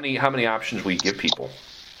options, how many options will you give people?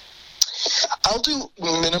 I'll do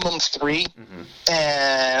minimum 3,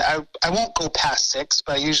 and I won't go past 6,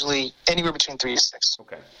 but usually anywhere between 3 to 6.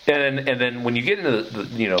 Okay, and then when you get into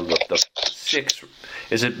the 6,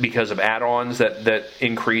 is it because of add-ons that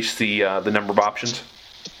increase the number of options?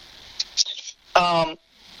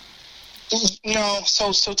 No,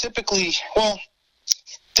 so typically, well,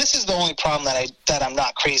 this is the only problem that I'm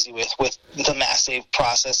not crazy with the mass save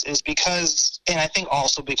process is because, and I think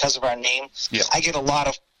also because of our name, I get a lot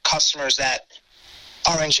of customers that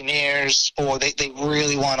are engineers, or they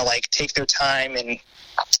really want to like take their time, and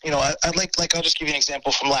I'd like I'll just give you an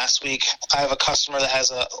example from last week. I have a customer that has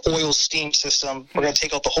a oil steam system. We're going to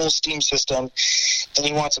take out the whole steam system, and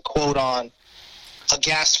he wants a quote on a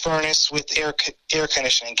gas furnace with air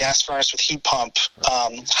conditioning, gas furnace with heat pump,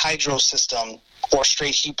 hydro system, or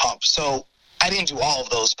straight heat pump. So I didn't do all of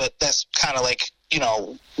those, but that's kind of like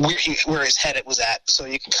where his head was at. So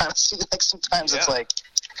you can kind of see like sometimes it's like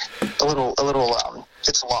a little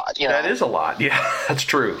it's a lot. That is a lot. Yeah, that's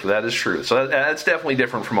true. That is true. So that's definitely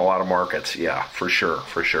different from a lot of markets. Yeah, for sure.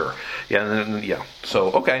 Yeah.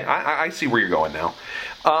 So okay, I see where you're going now.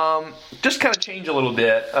 Just kind of change a little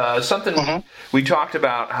bit. Something we talked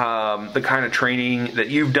about the kind of training that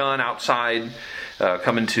you've done outside,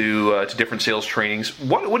 coming to different sales trainings.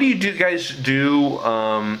 What do you guys do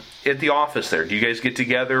at the office there? Do you guys get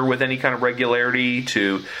together with any kind of regularity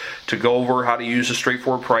to go over how to use a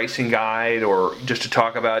straightforward pricing guide, or just to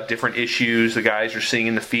talk about different issues the guys are seeing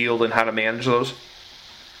in the field and how to manage those?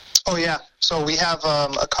 Oh yeah. So we have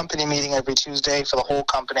a company meeting every Tuesday for the whole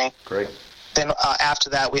company. Great. Then after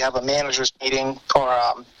that, we have a managers meeting,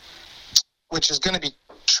 which is going to be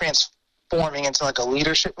transforming into like a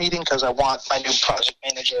leadership meeting, because I want my new project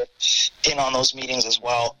manager in on those meetings as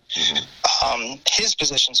well. His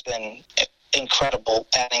position's been incredible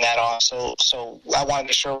adding that on, so I want to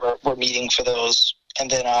make sure we're meeting for those.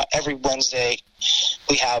 And then every Wednesday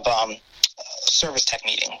we have a service tech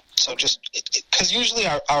meeting. So just because usually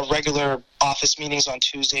our regular office meetings on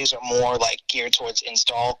Tuesdays are more like geared towards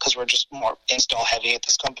install, because we're just more install heavy at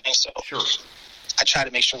this company. So sure. I try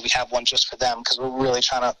to make sure we have one just for them, because we're really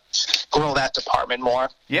trying to grow that department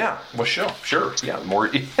more. Yeah, well, sure. Yeah, the more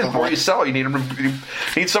you sell, you need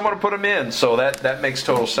someone to put them in. So that makes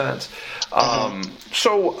total sense.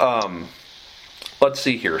 Let's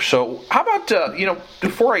see here. So how about,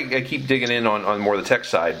 before I keep digging in on more of the tech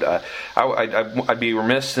side, I'd be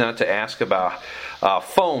remiss not to ask about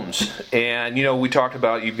phones. And, we talked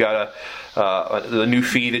about you've got the new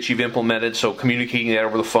fee that you've implemented, so communicating that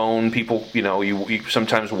over the phone, people, you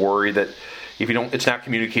sometimes worry that if it's not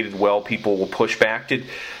communicated well, people will push back.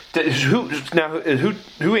 Who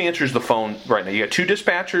answers the phone right now? You got two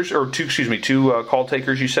dispatchers, or two call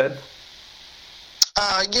takers, you said?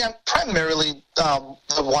 Yeah, primarily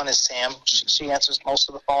the one is Sam. She answers most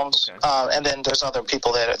of the phones, and then there's other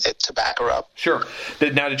people there to back her up. Sure.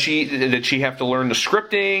 Did she have to learn the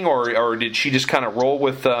scripting, or did she just kind of roll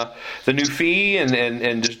with the new fee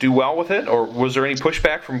and just do well with it, or was there any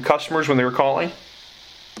pushback from customers when they were calling?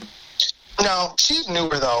 No, she's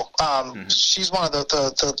newer though. She's one of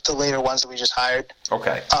the later ones that we just hired.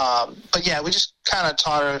 Okay. But yeah, we just kind of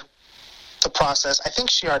taught her the process. I think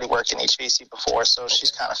she already worked in HVAC before, so she's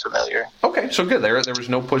kind of familiar. Okay, so good. There was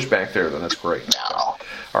no pushback there, then. That's great. No.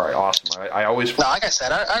 All right, awesome. I always... No, like I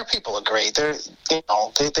said, our people are great. They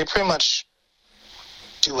pretty much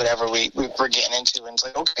do whatever we're getting into, and it's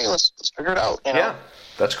like, okay, let's figure it out. Yeah,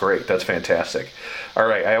 that's great. That's fantastic. All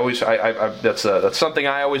right, that's something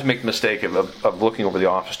I always make the mistake of looking over the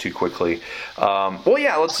office too quickly.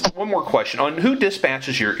 One more question on who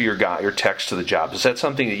dispatches your techs to the jobs. Is that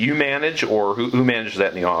something that you manage, or who manages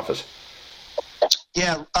that in the office?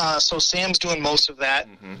 Yeah, so Sam's doing most of that,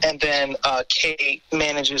 and then Kate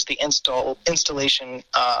manages the installation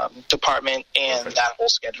department and that whole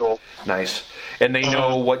schedule. Nice. And they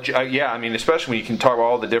know what, especially when you can talk about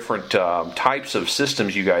all the different types of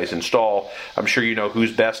systems you guys install, I'm sure you know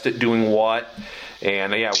who's best at doing what,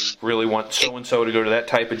 and we really want so-and-so to go to that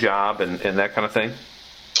type of job and that kind of thing.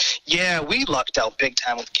 Yeah, we lucked out big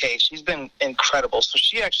time with Kate. She's been incredible. So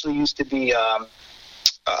she actually used to be a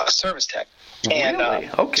service tech. And, really?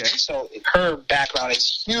 Okay. So her background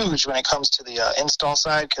is huge when it comes to the install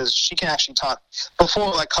side, because she can actually talk.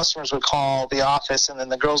 Before, like, customers would call the office, and then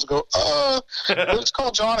the girls would go, let's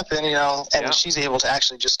call Jonathan, and she's able to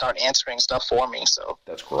actually just start answering stuff for me. So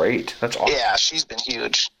that's great. That's awesome. Yeah, she's been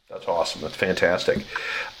huge. That's awesome. That's fantastic.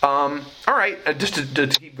 All right, just to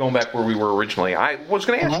keep going back where we were originally, I was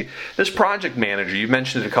going to ask you, this project manager, you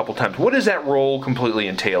mentioned it a couple times. What does that role completely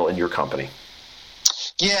entail in your company?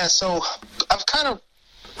 Yeah, so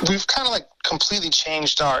we've kind of like completely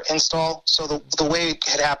changed our install. So the way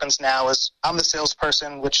it happens now is I'm the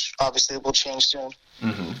salesperson, which obviously will change soon.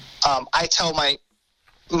 Mm-hmm. I tell my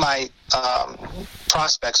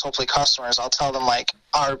prospects, hopefully customers, I'll tell them like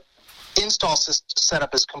our install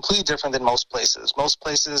setup is completely different than most places. Most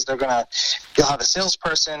places you'll have a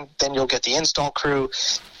salesperson, then you'll get the install crew.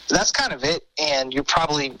 That's kind of it, and you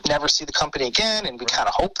probably never see the company again, and we kind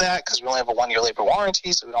of hope that because we only have a 1-year labor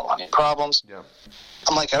warranty, so we don't want any problems. Yeah.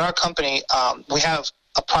 I'm like, at our company, we have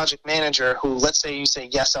a project manager who, let's say you say,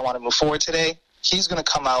 yes, I want to move forward today. He's going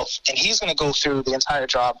to come out, and he's going to go through the entire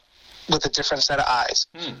job with a different set of eyes.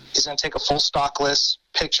 He's going to take a full stock list,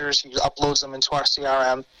 pictures, he uploads them into our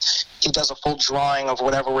CRM. He does a full drawing of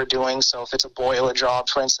whatever we're doing. So if it's a boiler job,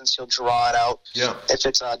 for instance, he'll draw it out. Yeah. If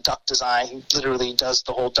it's a duct design, he literally does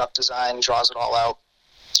the whole duct design, draws it all out,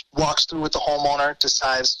 walks through with the homeowner,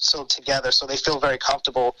 decides, so together, so they feel very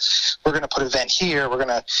comfortable. We're going to put a vent here. We're going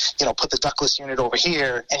to, put the ductless unit over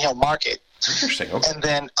here, and he'll mark it. Interesting. Okay. And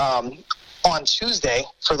then on Tuesday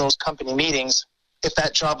for those company meetings, if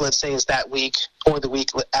that job, let's say, is that week or the week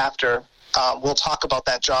after, we'll talk about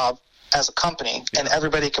that job as a company, and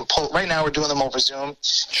everybody can pull. Right now, we're doing them over Zoom.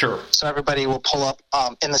 Sure. So everybody will pull up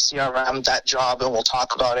in the CRM that job, and we'll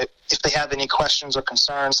talk about it. If they have any questions or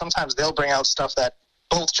concerns, sometimes they'll bring out stuff that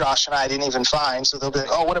both Josh and I didn't even find. So they'll be like,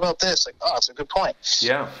 "Oh, what about this?" Like, "Oh, it's a good point."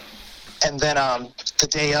 Yeah. And then the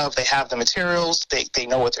day of, they have the materials. They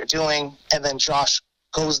know what they're doing, and then Josh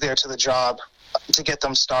goes there to the job to get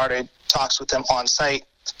them started, talks with them on site.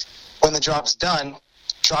 When the job's done,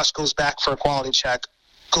 Josh goes back for a quality check,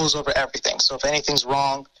 goes over everything. So if anything's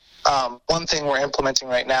wrong, one thing we're implementing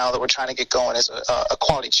right now that we're trying to get going is a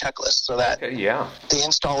quality checklist so that the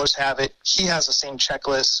installers have it. He has the same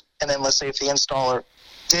checklist, and then let's say if the installer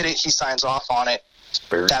did it, he signs off on it.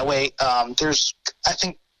 That way, I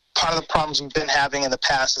think part of the problems we've been having in the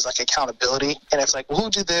past is like accountability, and it's like, well, who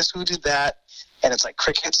did this, who did that, and it's like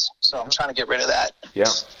crickets. So I'm trying to get rid of that. Yeah.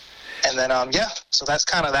 And then, so that's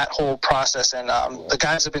kind of that whole process, and the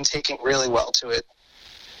guys have been taking really well to it.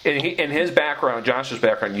 In his background, Josh's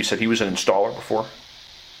background, you said he was an installer before?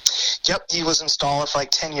 Yep, he was an installer for like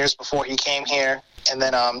 10 years before he came here, and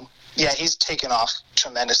then, he's taken off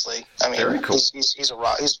tremendously. I mean, very cool. He's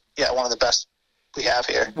one of the best we have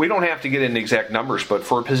here. We don't have to get into exact numbers, but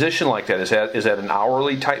for a position like that, is that an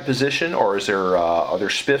hourly type position, or is there are there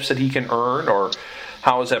spiffs that he can earn, or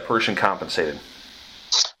how is that person compensated?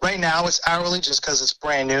 Right now, it's hourly just because it's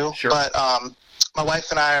brand new. Sure. But my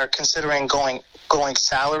wife and I are considering going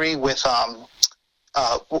salary with.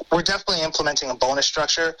 We're definitely implementing a bonus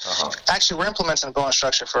structure. Uh-huh. Actually, we're implementing a bonus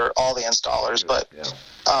structure for all the installers, but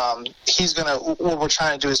what we're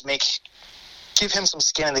trying to do is give him some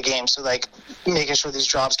skin in the game, so like making sure these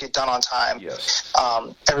jobs get done on time. Yes.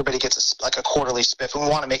 Everybody gets a quarterly spiff, and we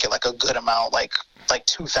want to make it like a good amount, like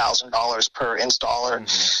 $2,000 per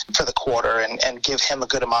installer for the quarter, and give him a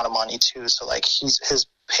good amount of money too. So like his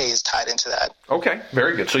pay is tied into that. Okay,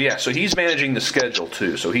 very good. So he's managing the schedule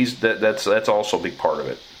too. So that's also a big part of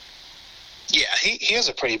it. Yeah, he has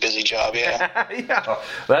a pretty busy job. Yeah, yeah,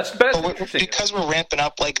 that's better. Because we're ramping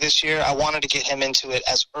up like this year, I wanted to get him into it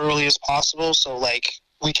as early as possible. So like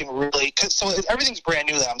we can really, so everything's brand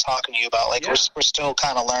new that I'm talking to you about. Like we're still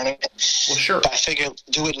kind of learning it. Well, sure. But I figured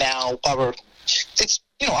do it now while it's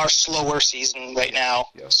our slower season right now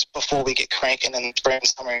before we get cranking in the spring and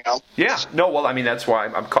summer. Yeah. No. Well, I mean that's why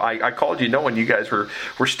I called you, knowing you guys were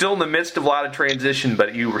still in the midst of a lot of transition,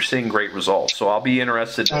 but you were seeing great results. So I'll be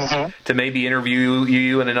interested to maybe interview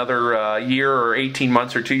you in another year or 18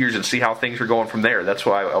 months or 2 years and see how things are going from there. That's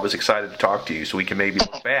why I was excited to talk to you, so we can maybe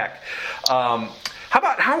look back. How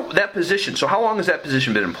about that position? So how long has that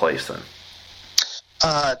position been in place then?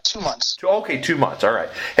 2 months. 2 months. All right.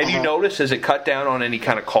 Have you noticed, has it cut down on any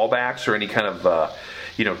kind of callbacks or any kind of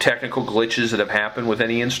technical glitches that have happened with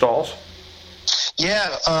any installs?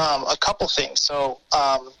 Yeah, a couple things. So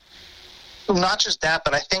not just that,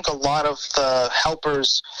 but I think a lot of the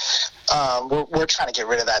helpers, we're trying to get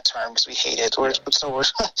rid of that term because we hate it. We're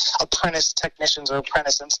apprentice technicians or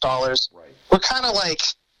apprentice installers. Right. We're kind of like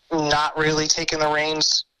not really taking the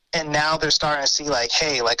reins. And now they're starting to see, like,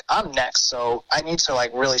 hey, like, I'm next, so I need to,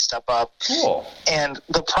 like, really step up. Cool. And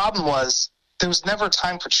the problem was there was never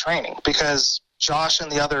time for training because Josh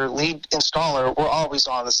and the other lead installer were always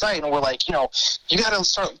on the site. And we're like, you got to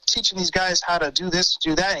start teaching these guys how to do this,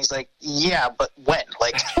 do that. And he's like, yeah, but when?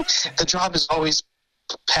 Like, the job is always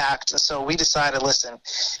packed. And so we decided, listen,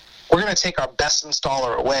 we're going to take our best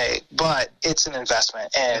installer away, but it's an investment.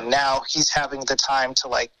 And now he's having the time to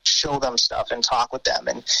like show them stuff and talk with them.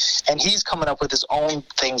 And he's coming up with his own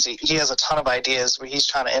things. He has a ton of ideas where he's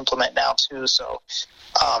trying to implement now too. So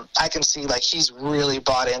I can see like he's really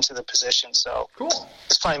bought into the position. So cool.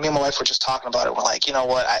 It's funny. Me and my wife were just talking about it. We're like, you know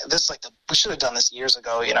what? We should have done this years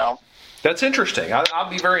ago, you know? That's interesting. I'll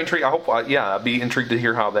be very intrigued. I'll be intrigued to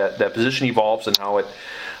hear how that position evolves and how it,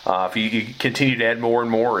 if you continue to add more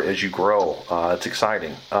and more as you grow. It's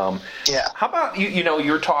exciting. Yeah. How about,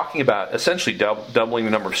 you're talking about essentially doubling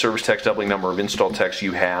the number of service techs, doubling the number of install techs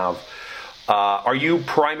you have. Are you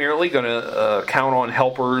primarily going to count on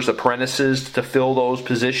helpers, apprentices to fill those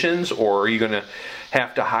positions, or are you going to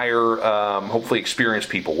have to hire, hopefully, experienced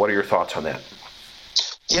people? What are your thoughts on that?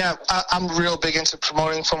 Yeah, I'm real big into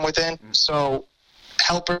promoting from within. So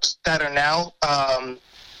helpers that are now,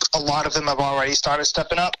 a lot of them have already started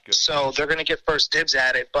stepping up. Good. So they're going to get first dibs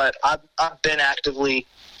at it. But I've been actively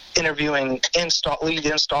interviewing lead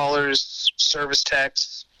installers, service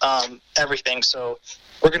techs, everything. So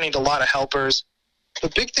we're going to need a lot of helpers. The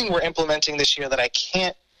big thing we're implementing this year that I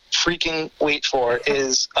can't freaking wait for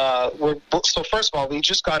is so first of all, we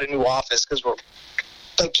just got a new office because we're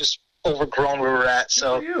like just overgrown where we're at.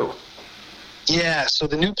 So good for you. Yeah, so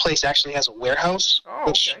the new place actually has a warehouse. Oh,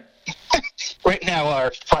 okay. Right now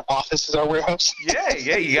our front office is our warehouse.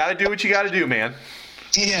 Yeah, you got to do what you got to do, man.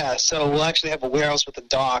 Yeah, so we'll actually have a warehouse with a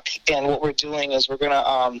dock, and what we're doing is we're going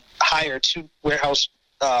to hire 2 warehouse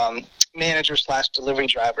managers / delivery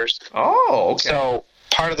drivers. Oh, okay. So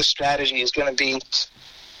part of the strategy is going to be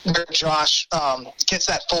where Josh gets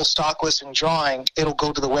that full stock listing drawing, it'll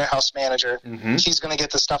go to the warehouse manager. Mm-hmm. He's going to get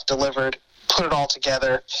the stuff delivered, put it all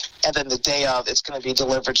together, and then the day of, it's going to be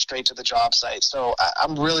delivered straight to the job site. So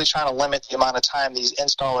I'm really trying to limit the amount of time these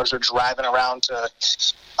installers are driving around to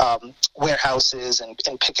warehouses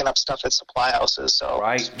and picking up stuff at supply houses. So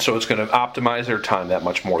right. So it's going to optimize their time that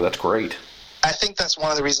much more. That's great. I think that's one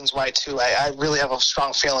of the reasons why, too. I really have a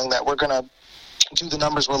strong feeling that we're going to do the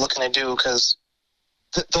numbers we're looking to do because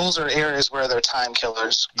those are areas where they're time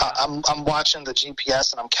killers. Yeah. I'm watching the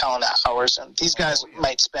GPS and I'm counting hours, and these guys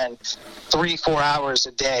might spend 3-4 hours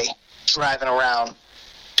a day driving around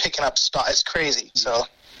picking up stuff. It's crazy. So,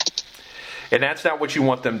 and that's not what you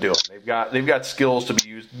want them doing. They've got skills to be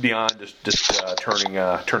used beyond just turning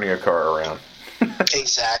a car around.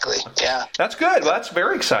 Exactly. Yeah. That's good. Well, that's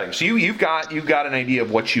very exciting. So you've got an idea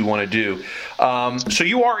of what you want to do. So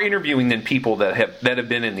you are interviewing then people that have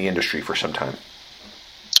been in the industry for some time.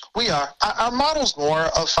 We are. Our model's more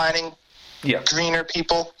of finding greener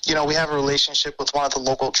people. You know, we have a relationship with one of the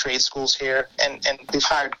local trade schools here, and we've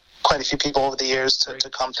hired quite a few people over the years to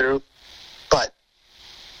come through. But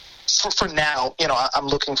for now, you know, I'm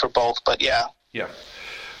looking for both. But yeah. Yeah.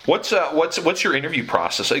 What's your interview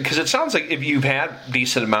process? Because it sounds like if you've had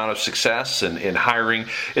decent amount of success in hiring,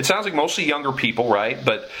 it sounds like mostly younger people, right?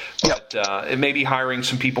 But it may be hiring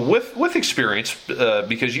some people with experience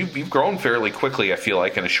because you've grown fairly quickly. I feel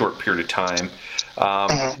like in a short period of time.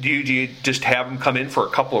 Do you just have them come in for a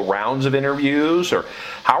couple of rounds of interviews, or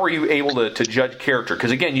how are you able to judge character? Because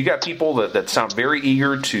again, you got people that sound very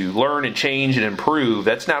eager to learn and change and improve.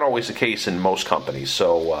 That's not always the case in most companies.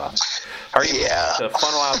 So. How are you to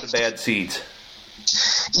funnel out the bad seeds?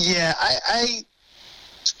 Yeah, I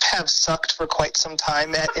have sucked for quite some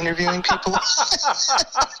time at interviewing people.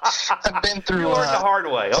 I've been through... You learned the hard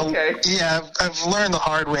way, okay. I've learned the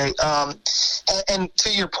hard way. And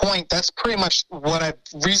to your point, that's pretty much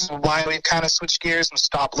reason why we've kind of switched gears and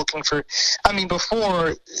stopped looking for... I mean,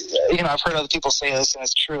 before, you know, I've heard other people say this, and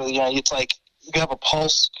it's true. You know, it's like you have a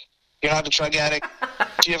pulse... You're not a drug addict.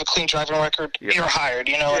 Do you have a clean driving record? Yeah. You're hired,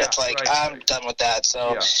 you know, and it's like, I'm done with that.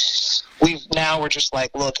 So we're just like,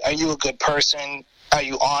 look, are you a good person? Are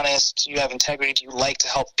you honest? Do you have integrity? Do you like to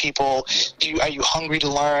help people? Are you hungry to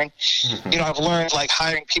learn? Mm-hmm. You know, I've learned like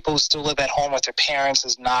hiring people who still live at home with their parents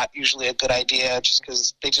is not usually a good idea just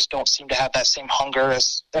because they just don't seem to have that same hunger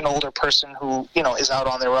as an older person who, you know, is out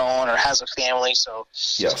on their own or has a family. So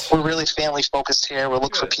we're really family focused here. We're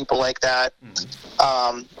looking for people like that.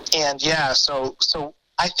 Mm-hmm. So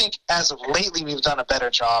I think as of lately we've done a better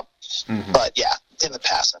job. Mm-hmm. But in the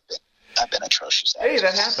past I've been atrocious. Hey,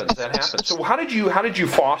 that happens. So how did you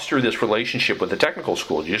foster this relationship with the technical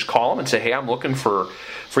school? Did you just call them and say, "Hey, I'm looking for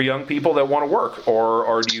young people that want to work," or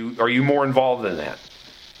are you more involved in that?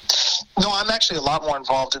 No, I'm actually a lot more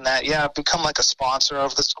involved in that. Yeah, I've become like a sponsor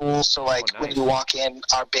of the school. So like when you walk in,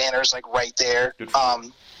 our banner's like right there.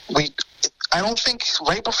 I don't think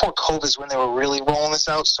right before COVID is when they were really rolling this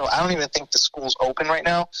out. So I don't even think the school's open right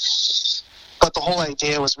now. But the whole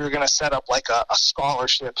idea was we were going to set up like a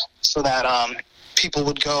scholarship so that people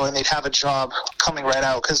would go and they'd have a job coming right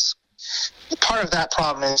out, because part of that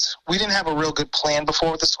problem is we didn't have a real good plan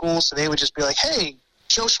before with the school, so they would just be like, hey,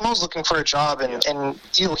 Joe Schmo's looking for a job, and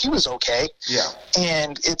you know, he was okay. Yeah.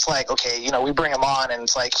 And it's like, okay, you know, we bring him on, and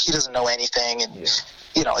it's like he doesn't know anything, and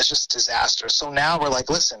you know, it's just disaster. So now we're like,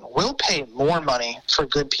 listen, we'll pay more money for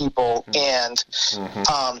good people, and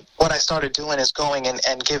what I started doing is going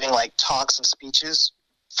and giving like talks and speeches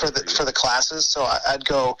for the classes. So I'd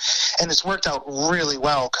go, and it's worked out really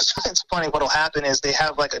well, because it's funny, what'll happen is they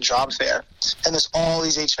have like a job fair, and there's all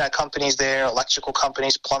these HVAC companies there, electrical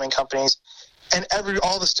companies, plumbing companies, and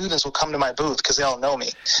all the students will come to my booth because they all know me.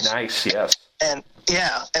 Nice, yes. And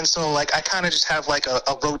and so like I kind of just have like a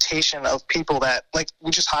rotation of people that, like,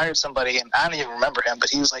 we just hired somebody, and I don't even remember him, but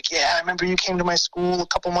he was like, yeah, I remember you came to my school a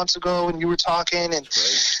couple months ago and you were talking, and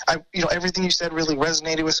you know, everything you said really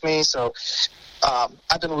resonated with me. So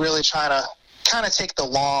I've been really trying to kind of take the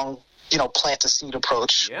long, you know, plant a seed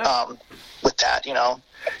approach with that, you know.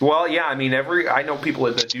 Well, yeah, I mean, I know people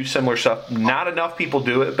that do similar stuff. Not enough people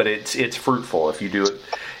do it, but it's fruitful if you do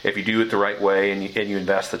it the right way and you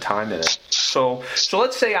invest the time in it. So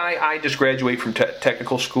let's say I just graduate from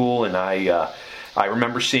technical school, and I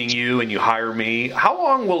remember seeing you and you hire me. How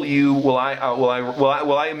long will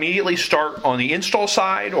I immediately start on the install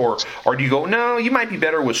side, or do you go, no, you might be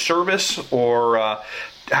better with service, or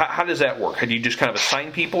how does that work? Do you just kind of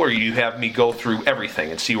assign people, or you have me go through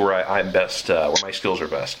everything and see where I'm best, where my skills are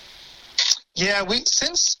best? Yeah,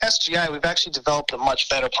 since SGI, we've actually developed a much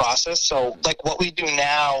better process. So, like, what we do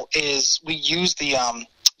now is we use the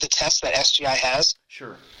test that SGI has.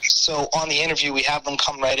 Sure. So on the interview, we have them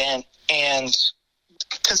come right in, and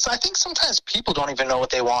because I think sometimes people don't even know what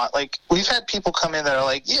they want. Like, we've had people come in that are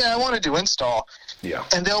like, yeah, I want to do install. Yeah.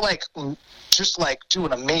 And they'll just do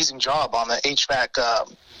an amazing job on the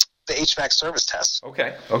HVAC service test.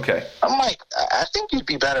 Okay. I'm like, I think you'd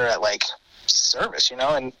be better at service, you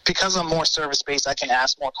know, and because I'm more service based, I can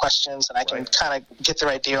ask more questions, and I can kind of get their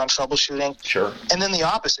idea on troubleshooting. Sure. And then the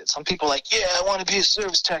opposite, some people are like, yeah, I want to be a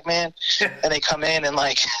service tech, man. And they come in and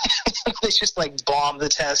they just bomb the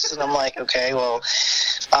test, and I'm like, okay, well,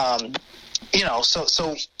 you know,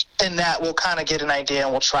 so in that we'll kind of get an idea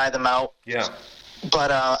and we'll try them out. Yeah.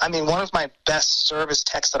 But I mean, one of my best service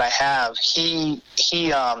techs that I have, he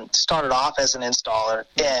started off as an installer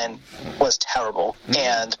and was terrible,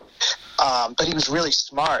 and but he was really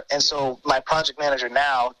smart. And so my project manager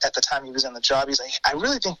now, at the time he was in the job, he's like, I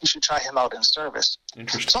really think you should try him out in service.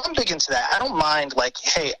 Interesting. So I'm big into that. I don't mind,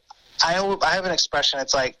 hey, I have an expression.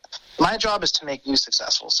 It's like, my job is to make you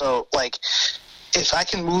successful. So if I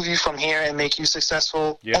can move you from here and make you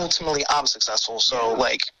successful, ultimately I'm successful. So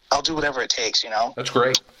I'll do whatever it takes, you know? That's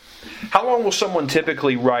great. How long will someone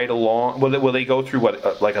typically ride along? Will they go through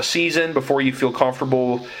a season before you feel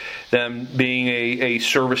comfortable them being a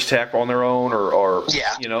service tech on their own, or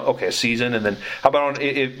you know, a season, and then how about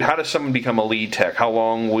how does someone become a lead tech? How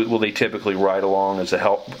long will they typically ride along as a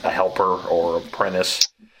helper or apprentice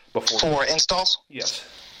before for installs? Yes.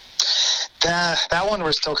 That one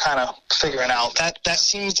we're still kind of figuring out. That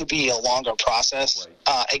seems to be a longer process.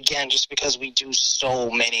 Right. Again, just because we do so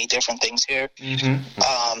many different things here.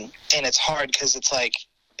 Mm-hmm. And it's hard because it's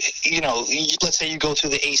you know, let's say you go through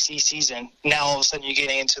the AC season. Now all of a sudden you're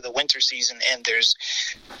getting into the winter season, and there's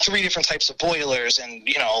 3 different types of boilers, and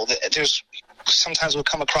you know, there's sometimes we'll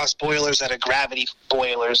come across boilers that are gravity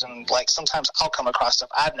boilers, and sometimes I'll come across stuff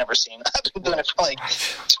I've never seen. I've been doing it for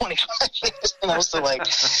 25 years, you know, so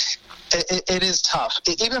it is tough.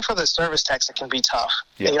 Even for the service techs, it can be tough.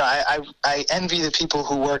 Yeah. You know, I envy the people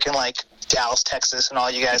who work in Dallas, Texas, and all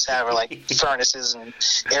you guys have are furnaces and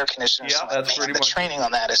air conditioners. Yeah, that's pretty much. The training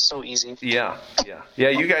on that is so easy. Yeah.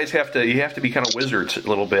 You guys have to be kind of wizards a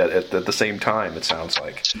little bit at the same time. It sounds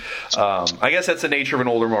like. I guess that's the nature of an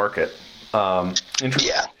older market.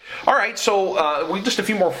 Yeah. All right, so we just a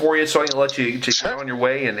few more for you, so I can let you get on your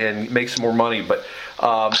way and make some more money. But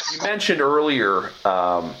you mentioned earlier,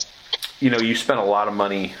 you know, you spent a lot of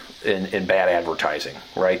money in bad advertising,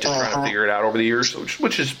 right? Just trying to figure it out over the years,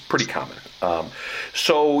 which is pretty common.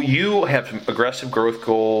 So you have some aggressive growth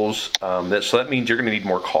goals. So that means you're going to need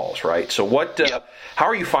more calls, right? So what? How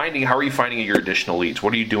are you finding your additional leads?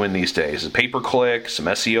 What are you doing these days? Is it pay-per-click, some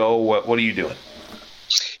SEO? What are you doing?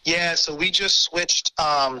 Yeah, so we just switched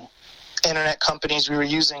internet companies. We were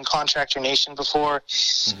using Contractor Nation before,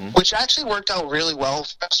 which actually worked out really well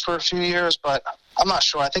for a few years, but I'm not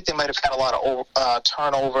sure. I think they might have had a lot of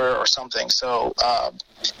turnover or something. So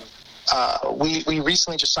we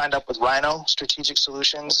recently just signed up with Rhino Strategic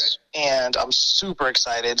Solutions, and I'm super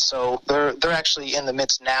excited. So they're actually in the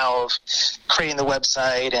midst now of creating the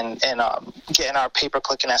website and getting our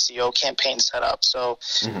pay-per-click and SEO campaign set up. So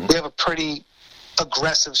we have a pretty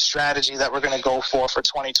aggressive strategy that we're going to go for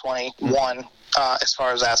 2021 as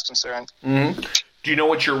far as that's concerned. Do you know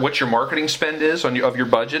what your marketing spend is of your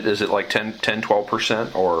budget? Is it like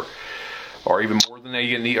 12%, or even more than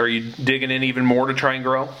that? Are you digging in even more to try and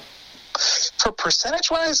grow? For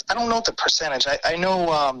percentage-wise, I don't know the percentage. I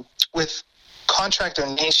know with Contractor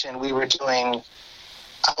Nation, we were doing,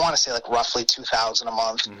 I want to say like roughly $2,000 a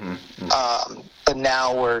month. But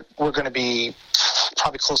now we're going to be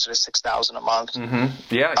probably closer to $6,000 a month.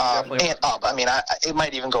 Yeah, definitely. And up. I mean, it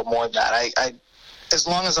might even go more than that. I as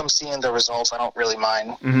long as I'm seeing the results, I don't really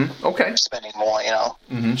mind spending more, you know.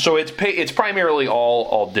 So it's primarily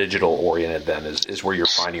all digital oriented then is where you're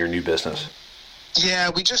finding your new business. Yeah,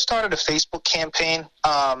 we just started a Facebook campaign,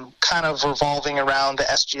 kind of revolving around the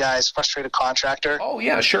SGI's frustrated contractor. Oh,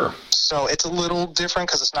 yeah, sure. So it's a little different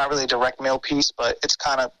because it's not really a direct mail piece, but it's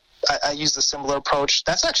kind of, I use the similar approach.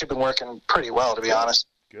 That's actually been working pretty well, to be honest.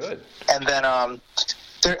 Good. And then I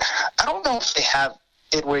don't know if they have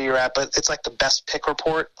it where you're at, but it's like the best pick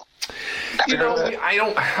report. You know, I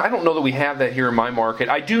don't know that we have that here in my market.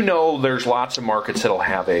 I do know there's lots of markets that'll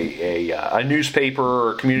have a newspaper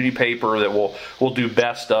or a community paper that will do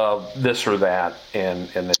best of this or that, and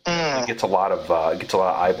it gets a lot of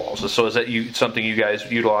eyeballs. So is that something you guys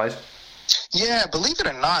utilize? Yeah, believe it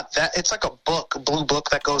or not, that it's like a blue book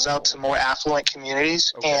that goes out to more affluent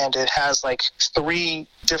communities, and it has like 3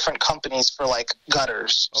 different companies for like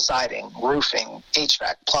gutters, siding, roofing,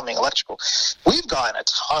 HVAC, plumbing, electrical. We've gotten a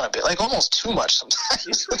ton of it, like almost too much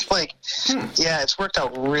sometimes. It's like, yeah, it's worked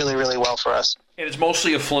out really, really well for us. And it's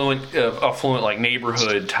mostly affluent like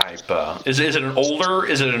neighborhood type. Is it an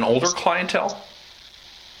older clientele?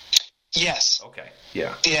 Yes. Okay.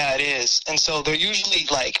 Yeah. Yeah, it is. And so they're usually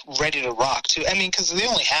like ready to rock too. I mean, because they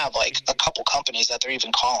only have like a couple companies that they're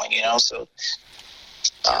even calling, you know. So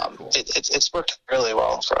cool. It's worked really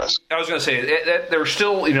well for us. I was going to say that there's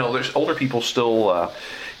still, there's older people still,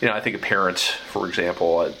 I think of parents, for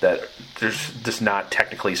example, that there's just not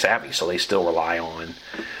technically savvy, so they still rely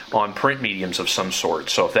on print mediums of some sort.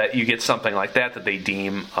 So if that you get something like that they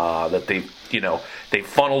deem that they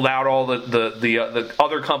funneled out all the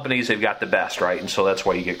other companies, they've got the best, right? And so that's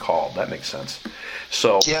why you get called. That makes sense.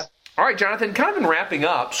 So yeah. All right, Jonathan, kind of in wrapping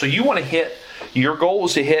up, so you want to hit, your goal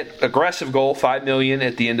is to hit aggressive goal, $5 million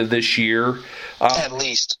at the end of this year. At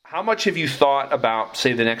least. How much have you thought about,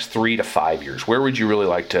 say, the next 3 to 5 years? Where would you really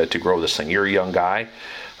like to grow this thing? You're a young guy.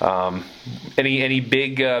 Any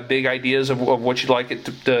big ideas of what you'd like it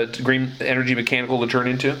to Green Energy Mechanical to turn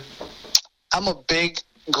into? I'm a big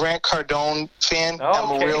Grant Cardone fan.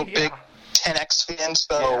 I'm a real big 10X fan.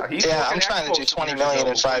 So yeah I'm trying to do $20 million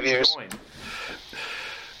in 5 years.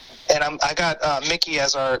 And I got Mickey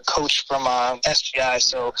as our coach from SGI,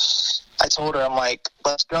 so I told her, I'm like,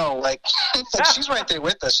 let's go. Like, she's right there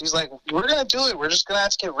with us. She's like, we're going to do it. We're just going to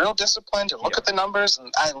have to get real disciplined and look at the numbers.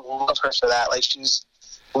 And I love her for that. Like, she's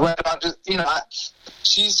right about,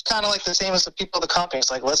 she's kind of like the same as the people of the company. It's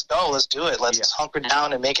like, let's go. Let's do it. Let's hunker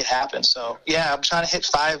down and make it happen. So, yeah, I'm trying to hit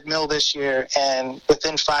 $5 million this year. And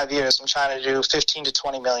within 5 years, I'm trying to do $15 to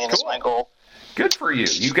 $20 million is my goal. Good for you.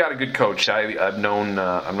 You've got a good coach. I've known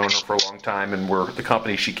her for a long time, and we're the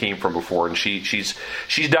company she came from before, and she's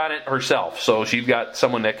done it herself. So she's got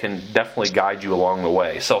someone that can definitely guide you along the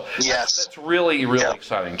way. So that's really, really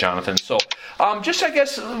exciting, Jonathan. So just, I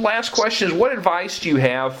guess, last question is, what advice do you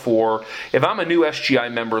have for if I'm a new SGI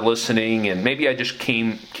member listening, and maybe I just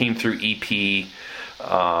came through EP,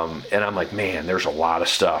 and I'm like, man, there's a lot of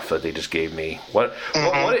stuff that they just gave me. What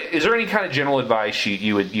is there any kind of general advice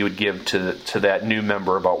you would give to that new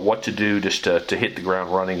member about what to do just to hit the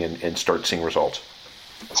ground running and start seeing results?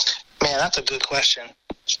 Man, that's a good question.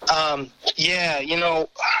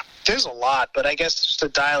 There's a lot, but I guess just to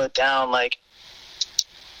dial it down, like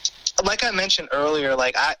I mentioned earlier,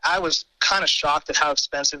 like I was kind of shocked at how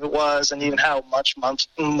expensive it was and even how much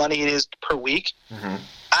money it is per week. Mm-hmm.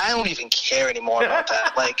 I don't even care anymore about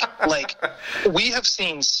that. Like we have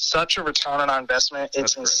seen such a return on our investment.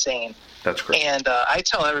 It's insane. That's great. And I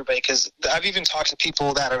tell everybody, because I've even talked to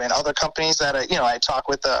people that are in other companies that I talk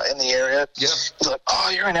with in the area. Yeah. They're like, oh,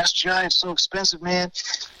 you're in SGI. It's so expensive, man.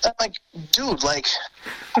 I'm like, dude,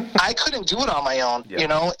 I couldn't do it on my own.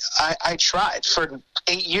 Yeah. I tried for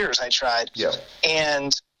 8 years. I tried. Yeah.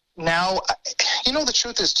 And now, the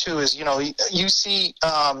truth is too is, you see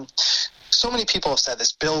so many people have said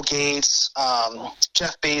this, Bill Gates,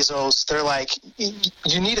 Jeff Bezos, they're like,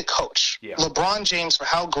 you need a coach. Yeah. LeBron James, for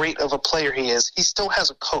how great of a player he is, he still has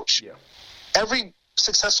a coach. Yeah. Every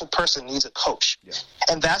successful person needs a coach. Yeah.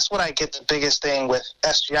 And that's what I get the biggest thing with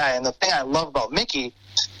SGI. And the thing I love about Mickey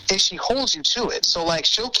is she holds you to it. So, like,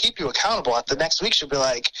 she'll keep you accountable. At the next week, she'll be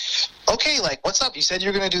like, okay, like, what's up? You said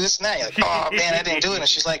you're going to do this and that. You're like, oh, man, I didn't do it. And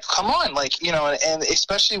she's like, come on. Like, you know, and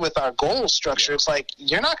especially with our goal structure, it's like,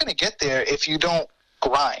 you're not going to get there if you don't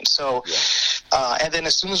grind. So, and then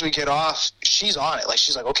as soon as we get off, she's on it. Like,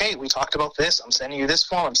 she's like, okay, we talked about this. I'm sending you this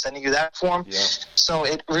form. I'm sending you that form. Yeah. So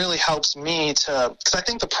it really helps me because I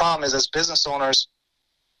think the problem is, as business owners,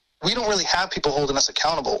 we don't really have people holding us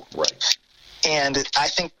accountable. Right. And I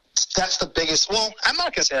think that's the biggest, well, I'm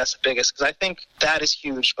not going to say that's the biggest, because I think that is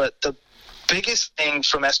huge, but the biggest thing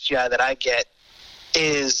from SGI that I get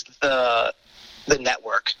is the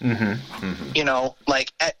network. You know,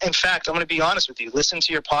 like, in fact, I'm going to be honest with you. Listen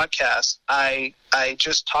to your podcast. I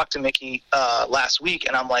just talked to Mickey last week,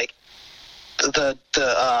 and I'm like, the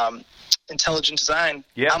intelligent design.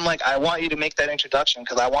 Yeah. I'm like, I want you to make that introduction,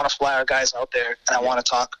 because I want to fly our guys out there, and I want to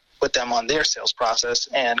talk with them on their sales process,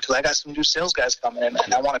 and because I got some new sales guys coming in,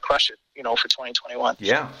 and I want to crush it, you know, for 2021.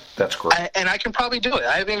 Yeah, that's great. And I can probably do it.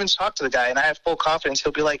 I haven't even talked to the guy, and I have full confidence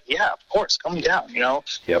he'll be like, yeah, of course, come down, you know.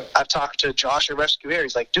 Yep. I've talked to Josh at Rescue Air.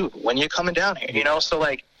 He's like, dude, when you coming down here, you know? So,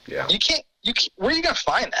 like, you can't, where are you going to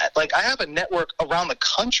find that? Like, I have a network around the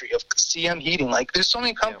country of CM Heating. Like, there's so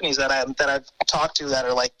many companies that I've talked to that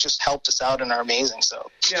are, like, just helped us out and are amazing. So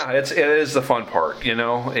yeah, it is the fun part, you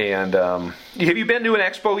know. And have you been to an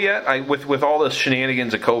expo yet? With all the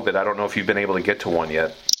shenanigans of COVID, I don't know if you've been able to get to one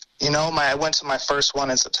yet. You know, I went to my first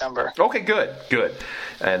one in September. Okay, good.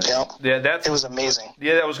 And it was amazing.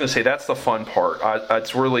 Yeah, I was going to say, that's the fun part.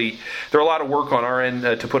 It's really, there's a lot of work on our end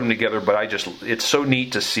to put them together, but it's so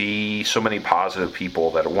neat to see so many positive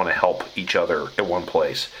people that want to help each other at one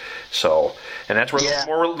place. So, and that's where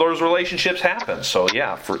more those relationships happen. So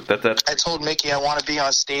yeah, that's. I told Mickey I want to be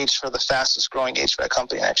on stage for the fastest growing HVAC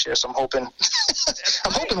company next year. So I'm hoping,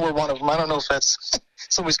 we're one of them. I don't know if that's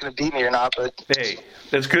somebody's going to beat me or not, but hey,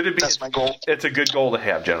 it's good to be. That's my goal. It's a good goal to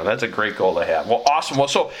have, Jenna. That's a great goal to have. Well, awesome. Well,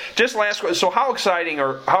 so just last question. So how excited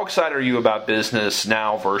are you about business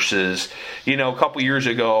now versus, you know, a couple years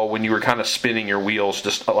ago when you were kind of spinning your wheels,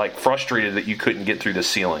 just like frustrated that you couldn't get through the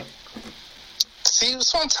ceiling? See,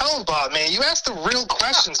 that's what I'm telling Bob, man. You asked the real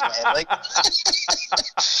questions, man. Like,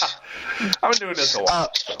 I've been doing this a while.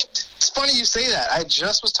 It's funny you say that. I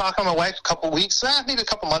just was talking to my wife maybe a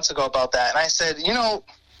couple months ago about that, and I said, you know,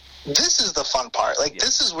 this is the fun part. Like,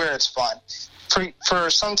 this is where it's fun. For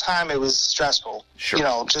some time, it was stressful. Sure. You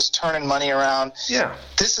know, just turning money around. Yeah.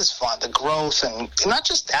 This is fun. The growth, and not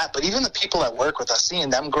just that, but even the people that work with us, seeing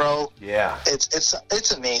them grow. Yeah. It's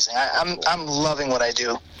amazing. I'm loving what I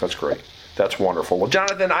do. That's great. That's wonderful. Well,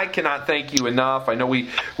 Jonathan, I cannot thank you enough. I know we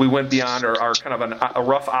went beyond our kind of a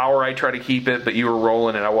rough hour. I try to keep it, but you were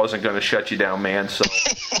rolling, and I wasn't going to shut you down, man. So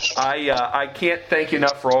I can't thank you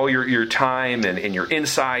enough for all your time and your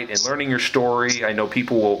insight and learning your story. I know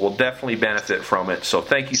people will definitely benefit from it. So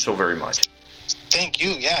thank you so very much. Thank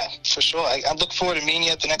you. Yeah, for sure. I look forward to meeting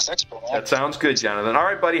you at the next expo, man. That sounds good, Jonathan. All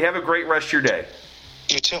right, buddy. Have a great rest of your day.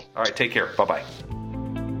 You too. All right. Take care. Bye-bye.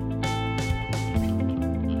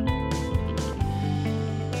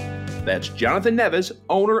 That's Jonathan Neves,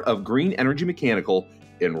 owner of Green Energy Mechanical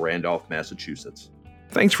in Randolph, Massachusetts.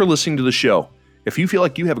 Thanks for listening to the show. If you feel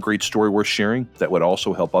like you have a great story worth sharing that would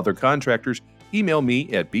also help other contractors, email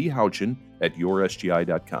me at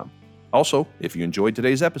bhouchin@yoursgi.com. Also, if you enjoyed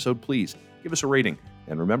today's episode, please give us a rating.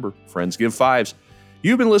 And remember, friends give fives.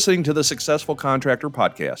 You've been listening to the Successful Contractor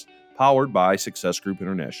Podcast, powered by Success Group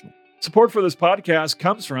International. Support for this podcast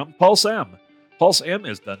comes from Pulse M. Pulse M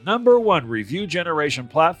is the #1 review generation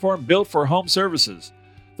platform built for home services.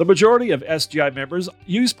 The majority of SGI members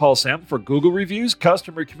use Pulse M for Google reviews,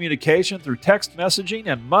 customer communication through text messaging,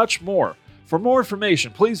 and much more. For more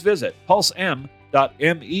information, please visit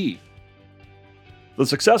pulsem.me. The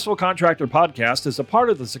Successful Contractor Podcast is a part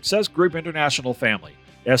of the Success Group International family.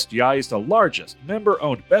 SGI is the largest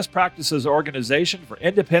member-owned best practices organization for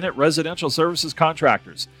independent residential services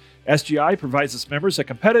contractors. SGI provides its members a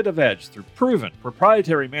competitive edge through proven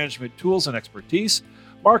proprietary management tools and expertise,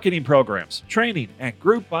 marketing programs, training, and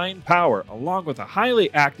group buying power, along with a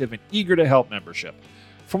highly active and eager-to-help membership.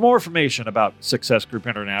 For more information about Success Group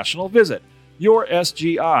International, visit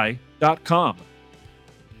yoursgi.com.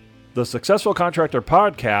 The Successful Contractor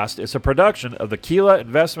Podcast is a production of the Keela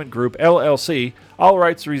Investment Group, LLC, all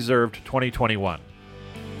rights reserved 2021.